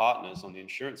forward-thinking partners on the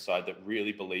insurance side that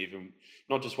really believe in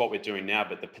not just what we're doing now,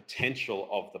 but the potential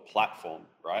of the platform,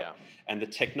 right? Yeah. And the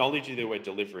technology that we're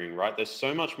delivering, right? There's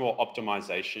so much more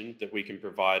optimization that we can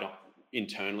provide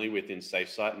internally within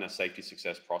SafeSite and our safety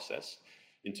success process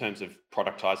in terms of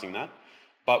productizing that.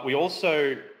 But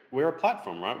we're a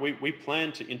platform, right? We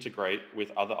plan to integrate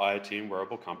with other IoT and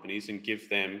wearable companies and give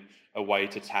them a way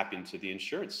to tap into the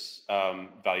insurance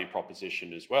value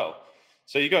proposition as well.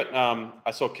 So you got,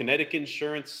 I saw Kinetic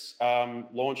Insurance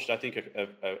launched, I think,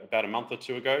 about a month or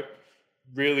two ago.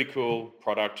 Really cool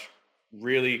product.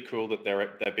 Really cool that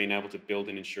they've been able to build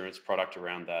an insurance product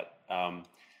around that.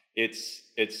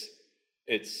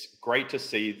 It's great to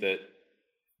see that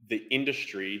the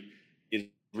industry is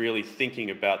really thinking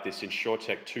about this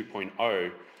InsurTech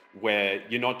 2.0, where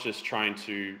you're not just trying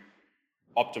to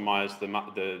optimize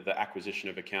the acquisition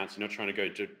of accounts. You're not trying to go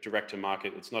direct to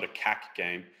market. It's not a CAC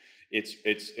game. It's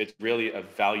really a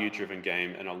value-driven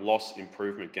game and a loss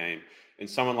improvement game. And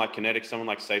someone like Kinetic, someone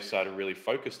like SafeSide are really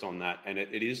focused on that. And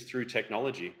it is through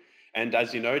technology. And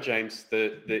as you know, James,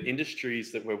 the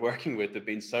industries that we're working with have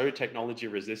been so technology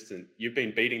resistant. You've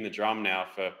been beating the drum now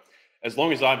for as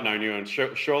long as I've known you, and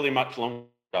surely much longer.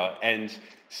 And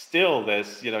still,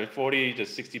 there's 40 to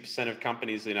 60% of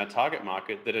companies in our target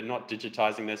market that are not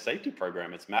digitizing their safety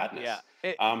program. It's madness.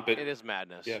 Yeah. But It is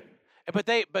madness. yeah,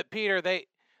 But Peter,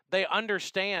 they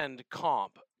understand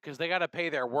comp because they got to pay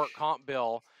their work comp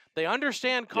bill. They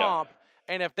understand yeah, comp,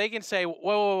 and if they can say,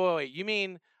 whoa, wait, you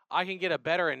mean I can get a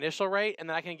better initial rate and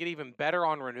then I can get even better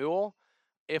on renewal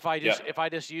if I yeah,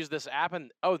 just use this app,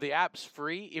 and the app's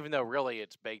free, even though really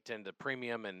it's baked into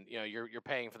premium, and you're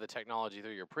paying for the technology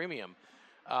through your premium.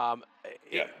 Um,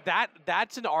 yeah,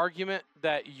 that's an argument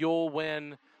that you'll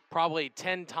win probably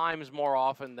 10 times more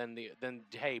often than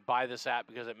hey, buy this app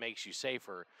because it makes you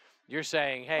safer. You're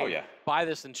saying, oh hey, yeah, buy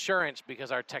this insurance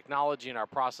because our technology and our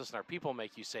process and our people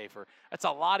make you safer. That's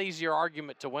a lot easier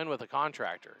argument to win with a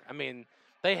contractor. I mean,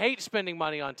 they hate spending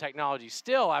money on technology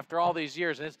still after all these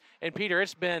years. And Peter,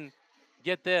 it's been,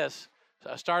 get this,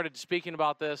 I started speaking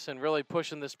about this and really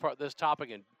pushing this topic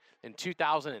in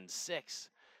 2006.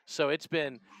 So it's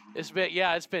been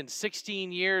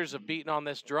 16 years of beating on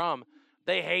this drum.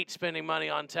 They hate spending money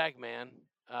on tech, man.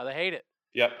 They hate it.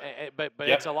 yeah, But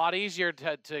yeah. it's a lot easier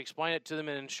to explain it to them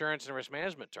in insurance and risk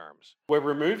management terms. We're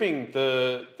removing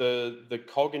the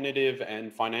cognitive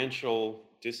and financial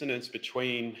dissonance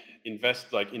between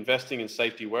investing in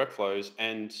safety workflows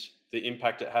and the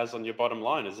impact it has on your bottom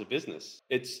line as a business.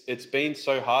 It's been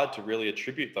so hard to really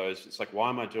attribute those. It's like, why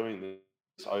am I doing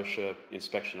this OSHA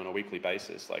inspection on a weekly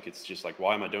basis? Like, it's just like,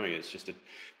 why am I doing it? It's just a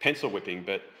pencil whipping.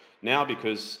 But now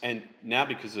because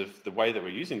of the way that we're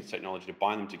using the technology to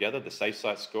bind them together, the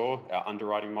SafeSite score, our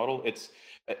underwriting model, it's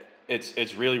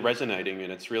really resonating,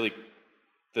 and it's really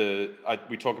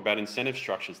we talk about incentive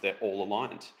structures. They're all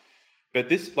aligned. But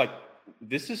this, like,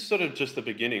 this is sort of just the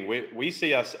beginning. We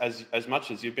see us as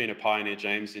much as you've been a pioneer,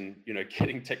 James, in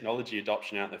getting technology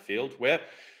adoption out in the field.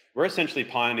 We're essentially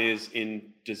pioneers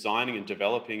in designing and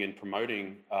developing and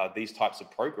promoting these types of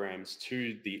programs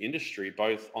to the industry,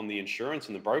 both on the insurance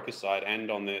and the broker side and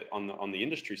on the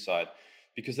industry side,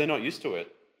 because they're not used to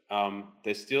it.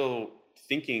 They're still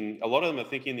thinking. A lot of them are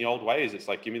thinking the old ways. It's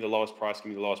like, give me the lowest price.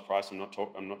 Give me the lowest price. I'm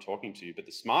not talking to you. But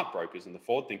the smart brokers and the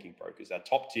forward-thinking brokers, our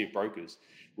top-tier brokers,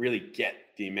 really get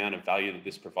the amount of value that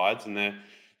this provides, and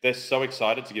they're so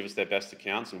excited to give us their best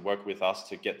accounts and work with us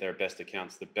to get their best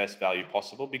accounts the best value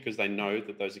possible, because they know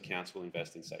that those accounts will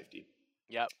invest in safety.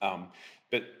 Yep.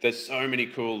 But there's so many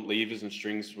cool levers and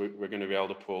strings we're going to be able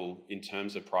to pull in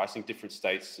terms of pricing. Different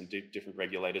states and different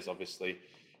regulators obviously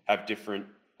have different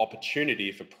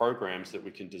opportunity for programs that we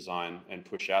can design and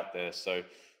push out there. So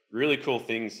really cool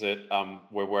things that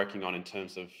we're working on in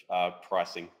terms of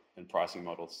pricing and pricing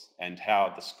models, and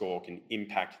how the score can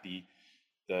impact the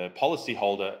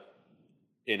policyholder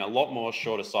in a lot more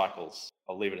shorter cycles.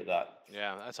 I'll leave it at that.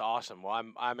 Yeah, that's awesome. Well,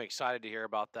 I'm excited to hear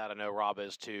about that. I know Rob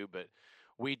is too, but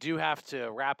we do have to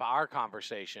wrap our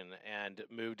conversation and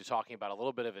move to talking about a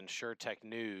little bit of InsurTech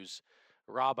news.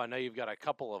 Rob, I know you've got a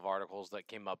couple of articles that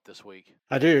came up this week.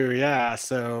 I do, yeah.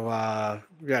 So,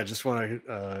 just want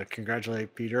to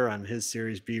congratulate Peter on his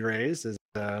Series B raise.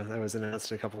 That was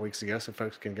announced a couple weeks ago, so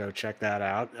folks can go check that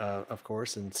out, of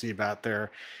course, and see about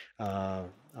their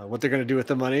what they're going to do with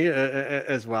the money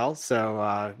as well.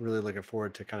 So, really looking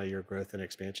forward to kind of your growth and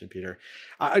expansion, Peter.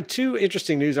 Two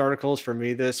interesting news articles for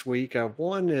me this week.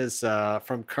 One is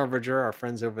from Coverager, our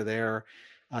friends over there,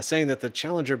 saying that the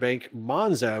challenger bank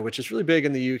Monzo, which is really big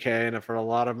in the UK, and for a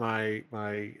lot of my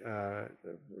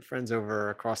friends over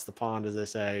across the pond, as they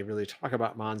say, really talk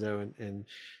about Monzo and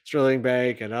Sterling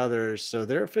Bank and others. So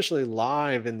they're officially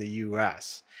live in the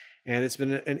US. And it's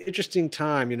been an interesting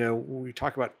time. We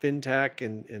talk about fintech,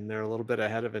 and they're a little bit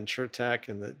ahead of InsurTech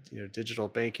and the digital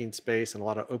banking space, and a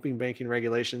lot of open banking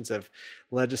regulations have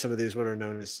led to some of these what are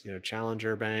known as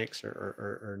challenger banks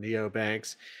or neo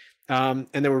banks. And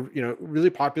they were,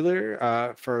 really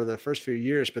popular for the first few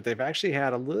years, but they've actually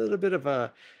had a little bit of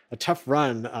a tough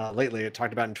run lately. It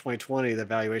talked about in 2020, the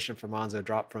valuation for Monzo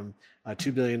dropped from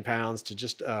 £2 billion to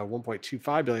just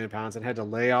 £1.25 billion, and had to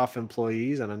lay off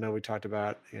employees. And I know we talked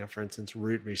about, for instance,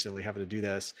 Root recently having to do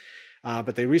this.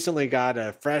 But they recently got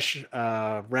a fresh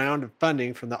round of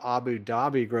funding from the Abu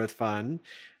Dhabi Growth Fund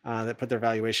that put their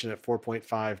valuation at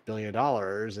 $4.5 billion.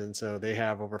 And so they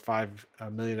have over $5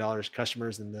 million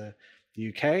customers in the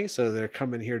UK. So they're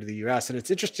coming here to the US. And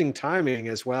it's interesting timing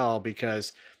as well,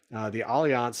 because the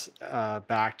Allianz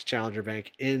backed Challenger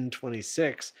Bank in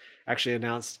 26 actually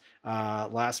announced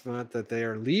last month that they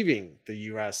are leaving the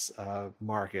US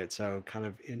market. So kind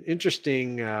of an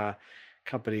interesting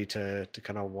company to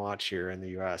kind of watch here in the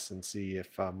US and see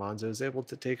if Monzo is able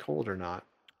to take hold or not.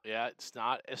 Yeah, it's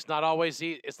not always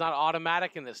it's not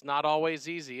automatic, and it's not always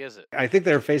easy, is it? I think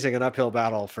they're facing an uphill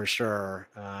battle for sure.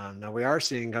 Now we are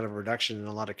seeing kind of a reduction in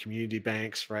a lot of community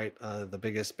banks, right? The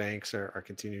biggest banks are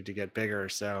continuing to get bigger.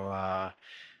 So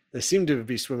they seem to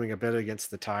be swimming a bit against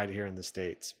the tide here in the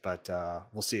States, but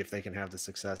we'll see if they can have the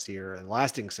success here and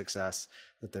lasting success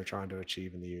that they're trying to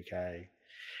achieve in the UK.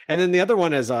 And then the other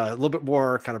one is a little bit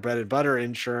more kind of bread and butter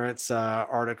insurance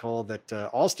article that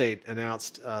Allstate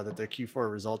announced that the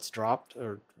Q4 results dropped,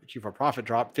 or Q4 profit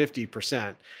dropped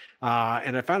 50%.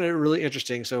 And I found it really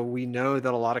interesting. So we know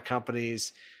that a lot of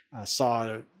companies saw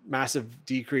a massive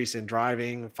decrease in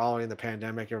driving following the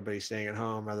pandemic, everybody staying at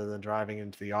home rather than driving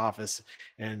into the office.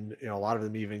 And a lot of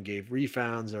them even gave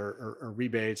refunds or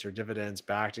rebates or dividends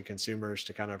back to consumers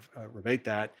to kind of rebate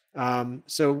that.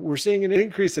 So we're seeing an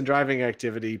increase in driving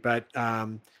activity, but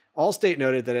Allstate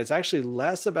noted that it's actually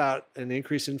less about an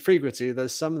increase in frequency.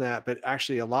 There's some of that, but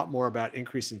actually a lot more about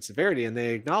increase in severity. And they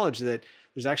acknowledge that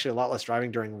there's actually a lot less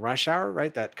driving during rush hour,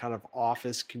 right? That kind of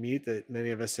office commute that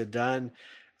many of us had done.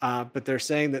 But they're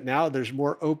saying that now there's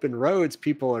more open roads,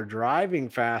 people are driving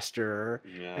faster,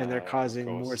 and they're causing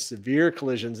more severe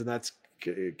collisions, and that's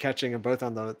catching them both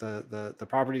on the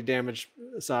property damage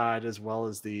side as well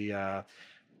as the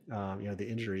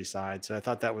injury side. So I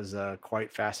thought that was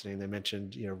quite fascinating. They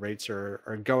mentioned rates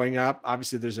are going up.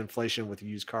 Obviously, there's inflation with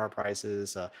used car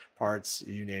prices, parts,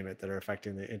 you name it, that are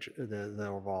affecting the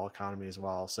overall economy as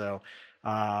well. So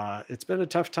it's been a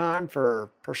tough time for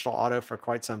personal auto for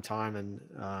quite some time, and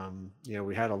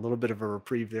we had a little bit of a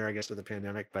reprieve there, I guess, with the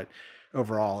pandemic, but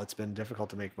overall it's been difficult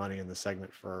to make money in the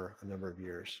segment for a number of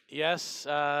years. Yes.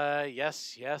 And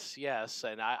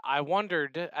I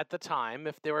wondered at the time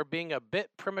if they were being a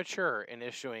bit premature in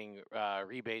issuing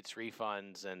rebates,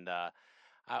 refunds, and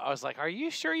I was like, "Are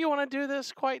you sure you want to do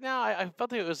this quite now?" I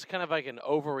felt like it was kind of like an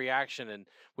overreaction, and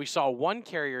we saw one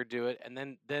carrier do it,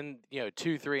 and then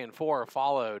 2, 3, and 4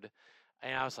 followed,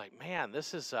 and I was like, "Man,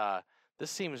 this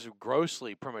seems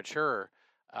grossly premature,"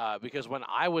 because when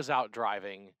I was out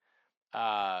driving,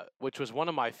 which was one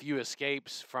of my few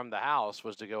escapes from the house,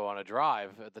 was to go on a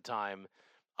drive at the time.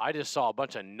 I just saw a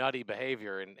bunch of nutty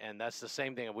behavior, and that's the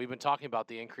same thing. We've been talking about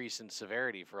the increase in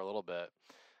severity for a little bit.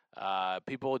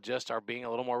 People just are being a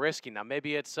little more risky. Now,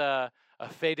 maybe it's a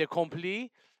fait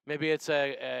accompli. Maybe it's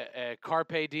a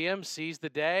carpe diem, seize the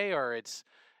day, or it's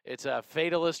a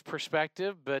fatalist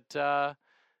perspective. But,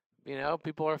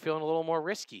 people are feeling a little more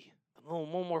risky, a little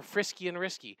more frisky and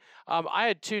risky. I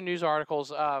had 2 news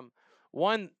articles.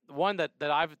 One that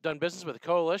I've done business with,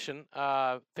 Coalition,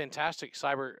 fantastic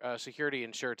cyber security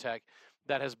insurtech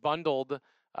that has bundled,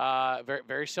 very,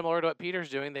 very similar to what Peter's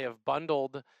doing. They have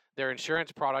bundled their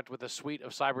insurance product with a suite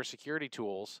of cybersecurity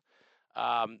tools.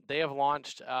 They have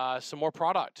launched some more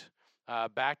product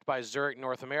backed by Zurich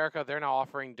North America. They're now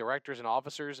offering directors and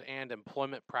officers and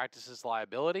employment practices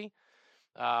liability.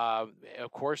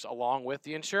 Of course, along with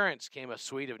the insurance came a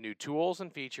suite of new tools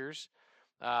and features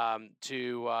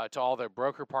to all their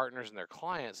broker partners and their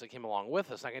clients that came along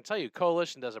with us. And I can tell you,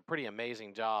 Coalition does a pretty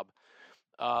amazing job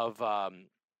of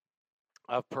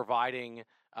providing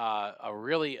a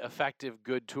really effective,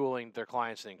 good tooling to their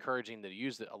clients and encouraging them to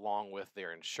use it along with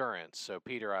their insurance. So,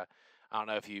 Peter, I don't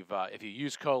know if you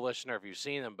use Coalition or if you've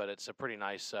seen them, but it's a pretty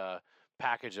nice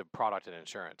package of product and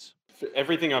insurance. For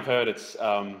everything I've heard, it's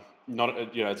not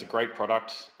it's a great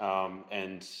product,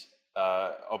 and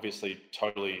obviously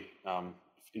totally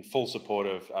in full support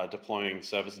of deploying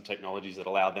services and technologies that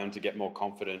allow them to get more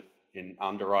confident in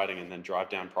underwriting and then drive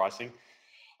down pricing.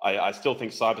 I still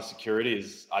think cybersecurity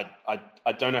is,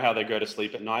 I don't know how they go to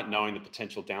sleep at night knowing the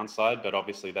potential downside, but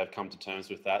obviously they've come to terms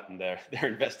with that, and their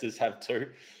investors have too.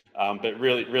 But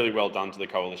really, really well done to the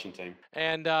Coalition team.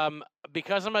 And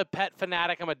because I'm a pet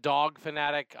fanatic, I'm a dog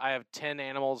fanatic. I have 10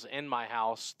 animals in my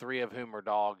house, 3 of whom are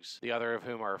dogs, the other of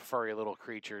whom are furry little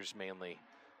creatures, mainly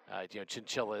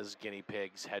chinchillas, guinea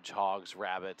pigs, hedgehogs,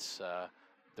 rabbits.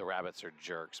 The rabbits are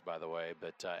jerks, by the way,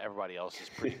 but everybody else is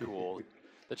pretty cool.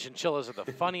 The chinchillas are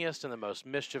the funniest and the most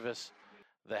mischievous.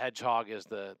 The hedgehog is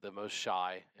the most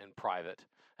shy and private.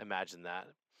 Imagine that.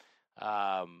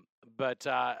 But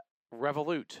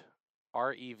Revolut,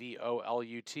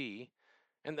 Revolut,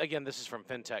 and again, this is from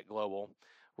FinTech Global.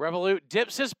 Revolut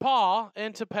dips his paw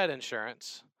into pet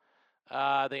insurance.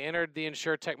 They entered the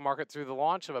insurtech market through the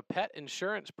launch of a pet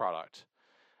insurance product,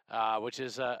 which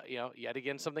is yet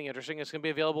again something interesting. It's going to be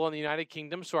available in the United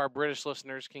Kingdom, so our British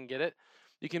listeners can get it.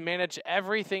 You can manage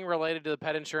everything related to the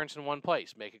pet insurance in one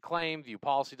place. Make a claim, view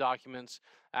policy documents,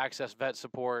 access vet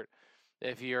support.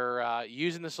 If you're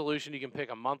using the solution, you can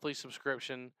pick a monthly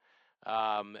subscription,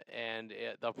 and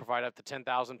they'll provide up to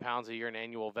 £10,000 a year in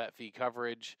annual vet fee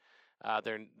coverage.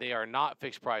 They are not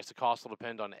fixed price. The cost will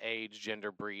depend on age,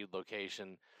 gender, breed,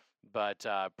 location, but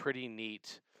pretty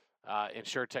neat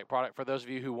insurtech product for those of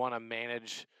you who want to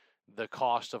manage the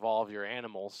cost of all of your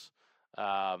animals.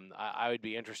 I would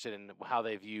be interested in how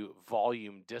they view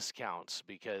volume discounts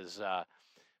because,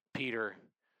 Peter,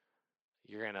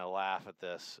 you're going to laugh at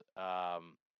this.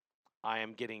 I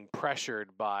am getting pressured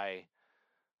by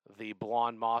the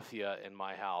blonde mafia in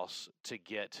my house to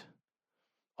get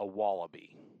a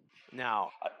wallaby.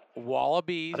 Now,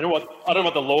 wallabies. I don't know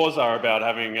what the laws are about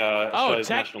having a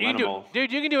national animal.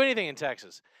 Dude, you can do anything in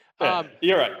Texas. Yeah,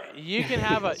 you're right. You can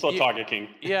have a. Tiger King.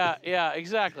 Yeah,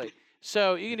 exactly.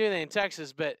 So you can do anything in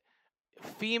Texas, but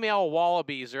female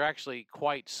wallabies are actually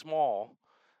quite small,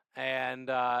 and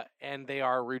they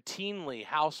are routinely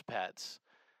house pets.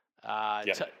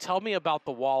 Tell me about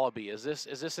the wallaby. Is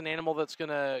this an animal that's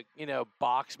gonna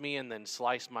box me and then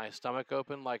slice my stomach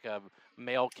open like a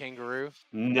male kangaroo?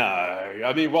 No,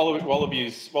 I mean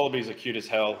wallabies are cute as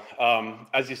hell.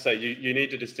 As you say, you need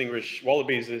to distinguish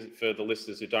wallabies. For the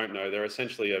listeners who don't know, they're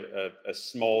essentially a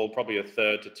small, probably a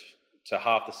third to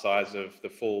half the size of the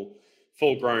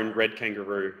full-grown red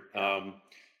kangaroo.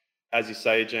 As you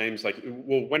say, James,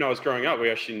 when I was growing up, we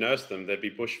actually nursed them. There'd be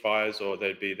bushfires or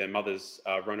there'd be their mothers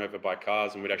run over by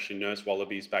cars, and we'd actually nurse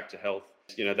wallabies back to health.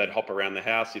 They'd hop around the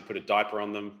house. You'd put a diaper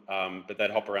on them, but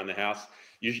they'd hop around the house.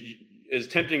 As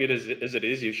tempting as it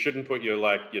is, you shouldn't put your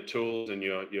tools and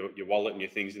your wallet and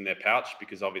your things in their pouch,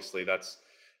 because obviously that's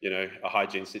a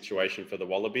hygiene situation for the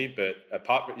wallaby. But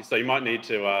so you might need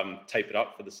to tape it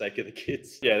up for the sake of the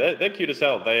kids. Yeah, they're cute as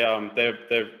hell.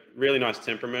 They're really nice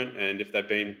temperament, and if they've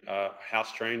been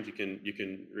house trained, you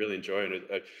can really enjoy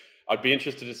it. I'd be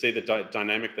interested to see the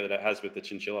dynamic that it has with the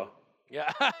chinchilla.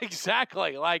 Yeah,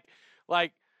 exactly. Like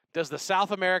does the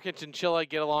South American chinchilla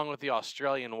get along with the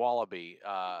Australian wallaby?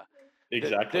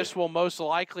 Exactly. This will most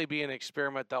likely be an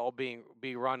experiment that will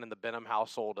be run in the Benham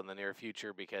household in the near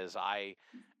future, because I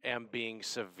am being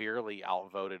severely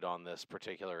outvoted on this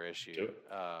particular issue.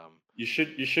 You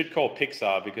should call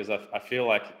Pixar, because I feel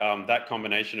like that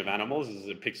combination of animals is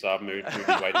a Pixar movie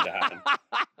waiting to happen.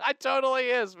 It totally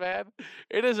is, man.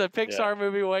 It is a Pixar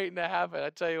movie waiting to happen. I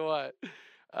tell you what.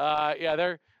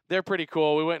 Yeah, they're pretty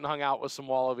cool. We went and hung out with some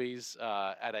wallabies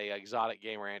at a exotic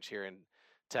game ranch here in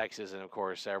Texas, and of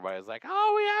course everybody was like,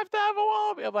 "Oh, we have to have a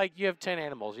wallaby." I'm like, "You have 10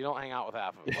 animals. You don't hang out with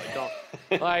half of them. Like, don't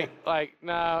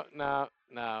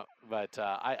no." But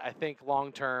I think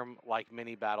long term, like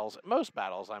many battles, most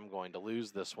battles, I'm going to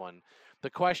lose this one. The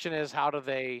question is, how do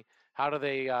they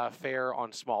fare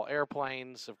on small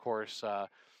airplanes? Of course,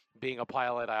 being a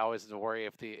pilot, I always worry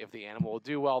if the animal will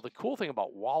do well. The cool thing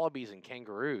about wallabies and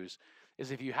kangaroos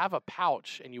is if you have a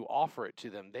pouch and you offer it to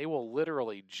them, they will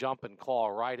literally jump and claw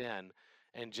right in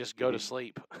and just go to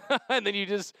sleep. And then you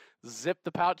just zip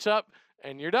the pouch up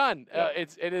and you're done.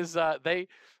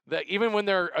 Even when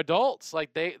they're adults,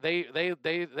 like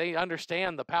they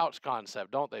understand the pouch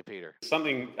concept, don't they, Peter?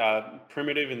 Something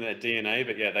primitive in their DNA,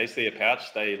 but yeah, they see a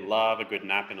pouch, they love a good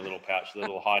nap in a little pouch, a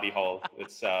little hidey hole.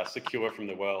 It's secure from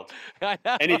the world.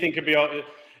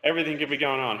 Everything could be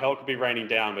going on. Hell could be raining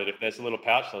down, but if there's a little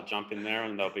pouch, they'll jump in there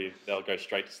and they'll go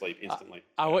straight to sleep instantly.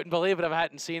 I wouldn't believe it if I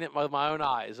hadn't seen it with my own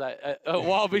eyes. A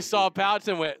wallaby saw a pouch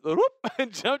and went whoop,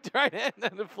 and jumped right in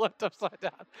and it flipped upside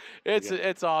down.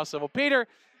 It's awesome. Well, Peter,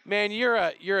 man, you're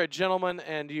a gentleman,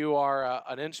 and you are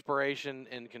an inspiration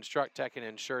in ConstructTech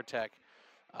and InsurTech.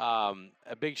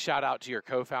 A big shout out to your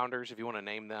co-founders. If you want to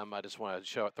name them, I just want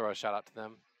to throw a shout out to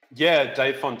them. Yeah,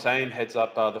 Dave Fontaine heads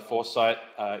up the Foresight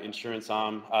insurance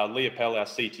arm. Leah Pell, our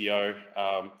CTO.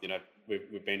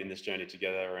 We've been in this journey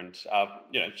together, and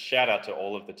shout out to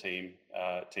all of the teams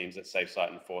at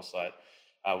SafeSight and Foresight.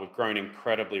 We've grown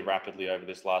incredibly rapidly over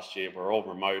this last year. We're all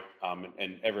remote,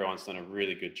 and everyone's done a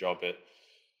really good job at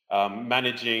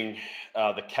managing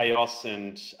the chaos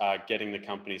and getting the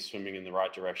company swimming in the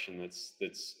right direction. It's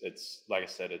like I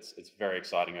said, it's very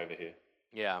exciting over here.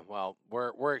 Yeah, well,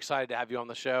 we're excited to have you on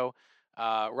the show.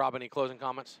 Rob, any closing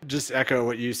comments? Just echo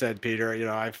what you said,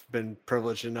 Peter. I've been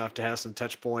privileged enough to have some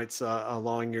touch points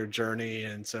along your journey,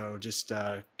 and so just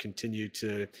continue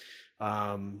to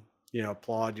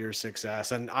applaud your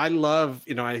success. And I love,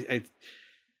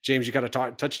 James, you kind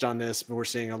of touched on this, but we're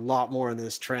seeing a lot more in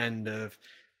this trend of,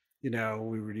 we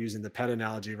were using the pet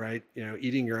analogy, right?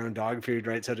 Eating your own dog food,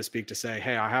 right? So to speak, to say,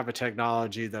 hey, I have a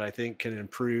technology that I think can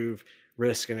improve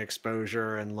risk and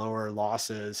exposure and lower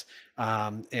losses.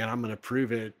 And I'm going to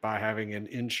prove it by having an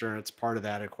insurance part of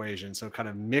that equation. So kind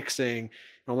of mixing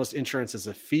almost insurance as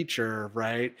a feature,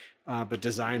 right? But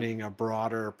designing a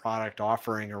broader product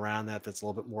offering around that's a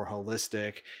little bit more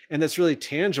holistic and that's really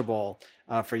tangible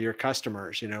for your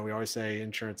customers. We always say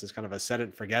insurance is kind of a set it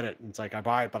and forget it. And it's like, I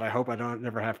buy it, but I hope I don't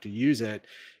never have to use it.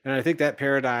 And I think that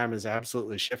paradigm is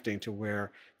absolutely shifting to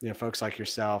where, folks like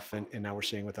yourself, and now we're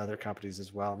seeing with other companies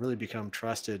as well, really become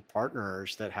trusted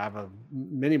partners that have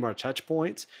many more touch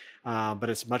points, but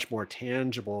it's much more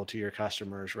tangible to your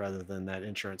customers rather than that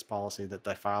insurance policy that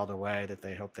they filed away that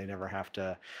they hope they never have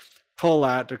to pull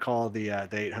out to call the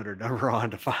 800 number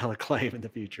on to file a claim in the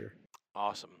future.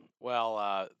 Awesome.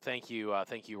 Well, thank you,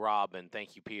 Rob, and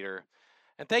thank you, Peter.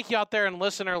 And thank you out there in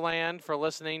listener land for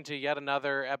listening to yet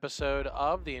another episode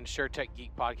of the InsurTech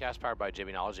Geek Podcast powered by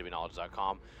JB Knowledge,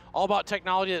 jbknowledge.com. All about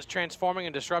technology that's transforming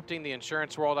and disrupting the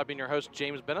insurance world. I've been your host,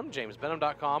 James Benham,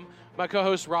 jamesbenham.com. My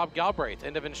co-host, Rob Galbraith,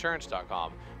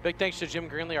 endofInsurance.com. Big thanks to Jim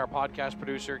Greenlee, our podcast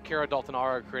producer, Kara Daltonaro,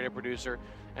 our creative producer.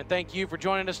 And thank you for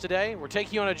joining us today. We're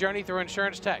taking you on a journey through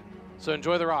insurance tech. So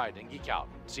enjoy the ride and geek out.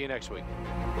 See you next week.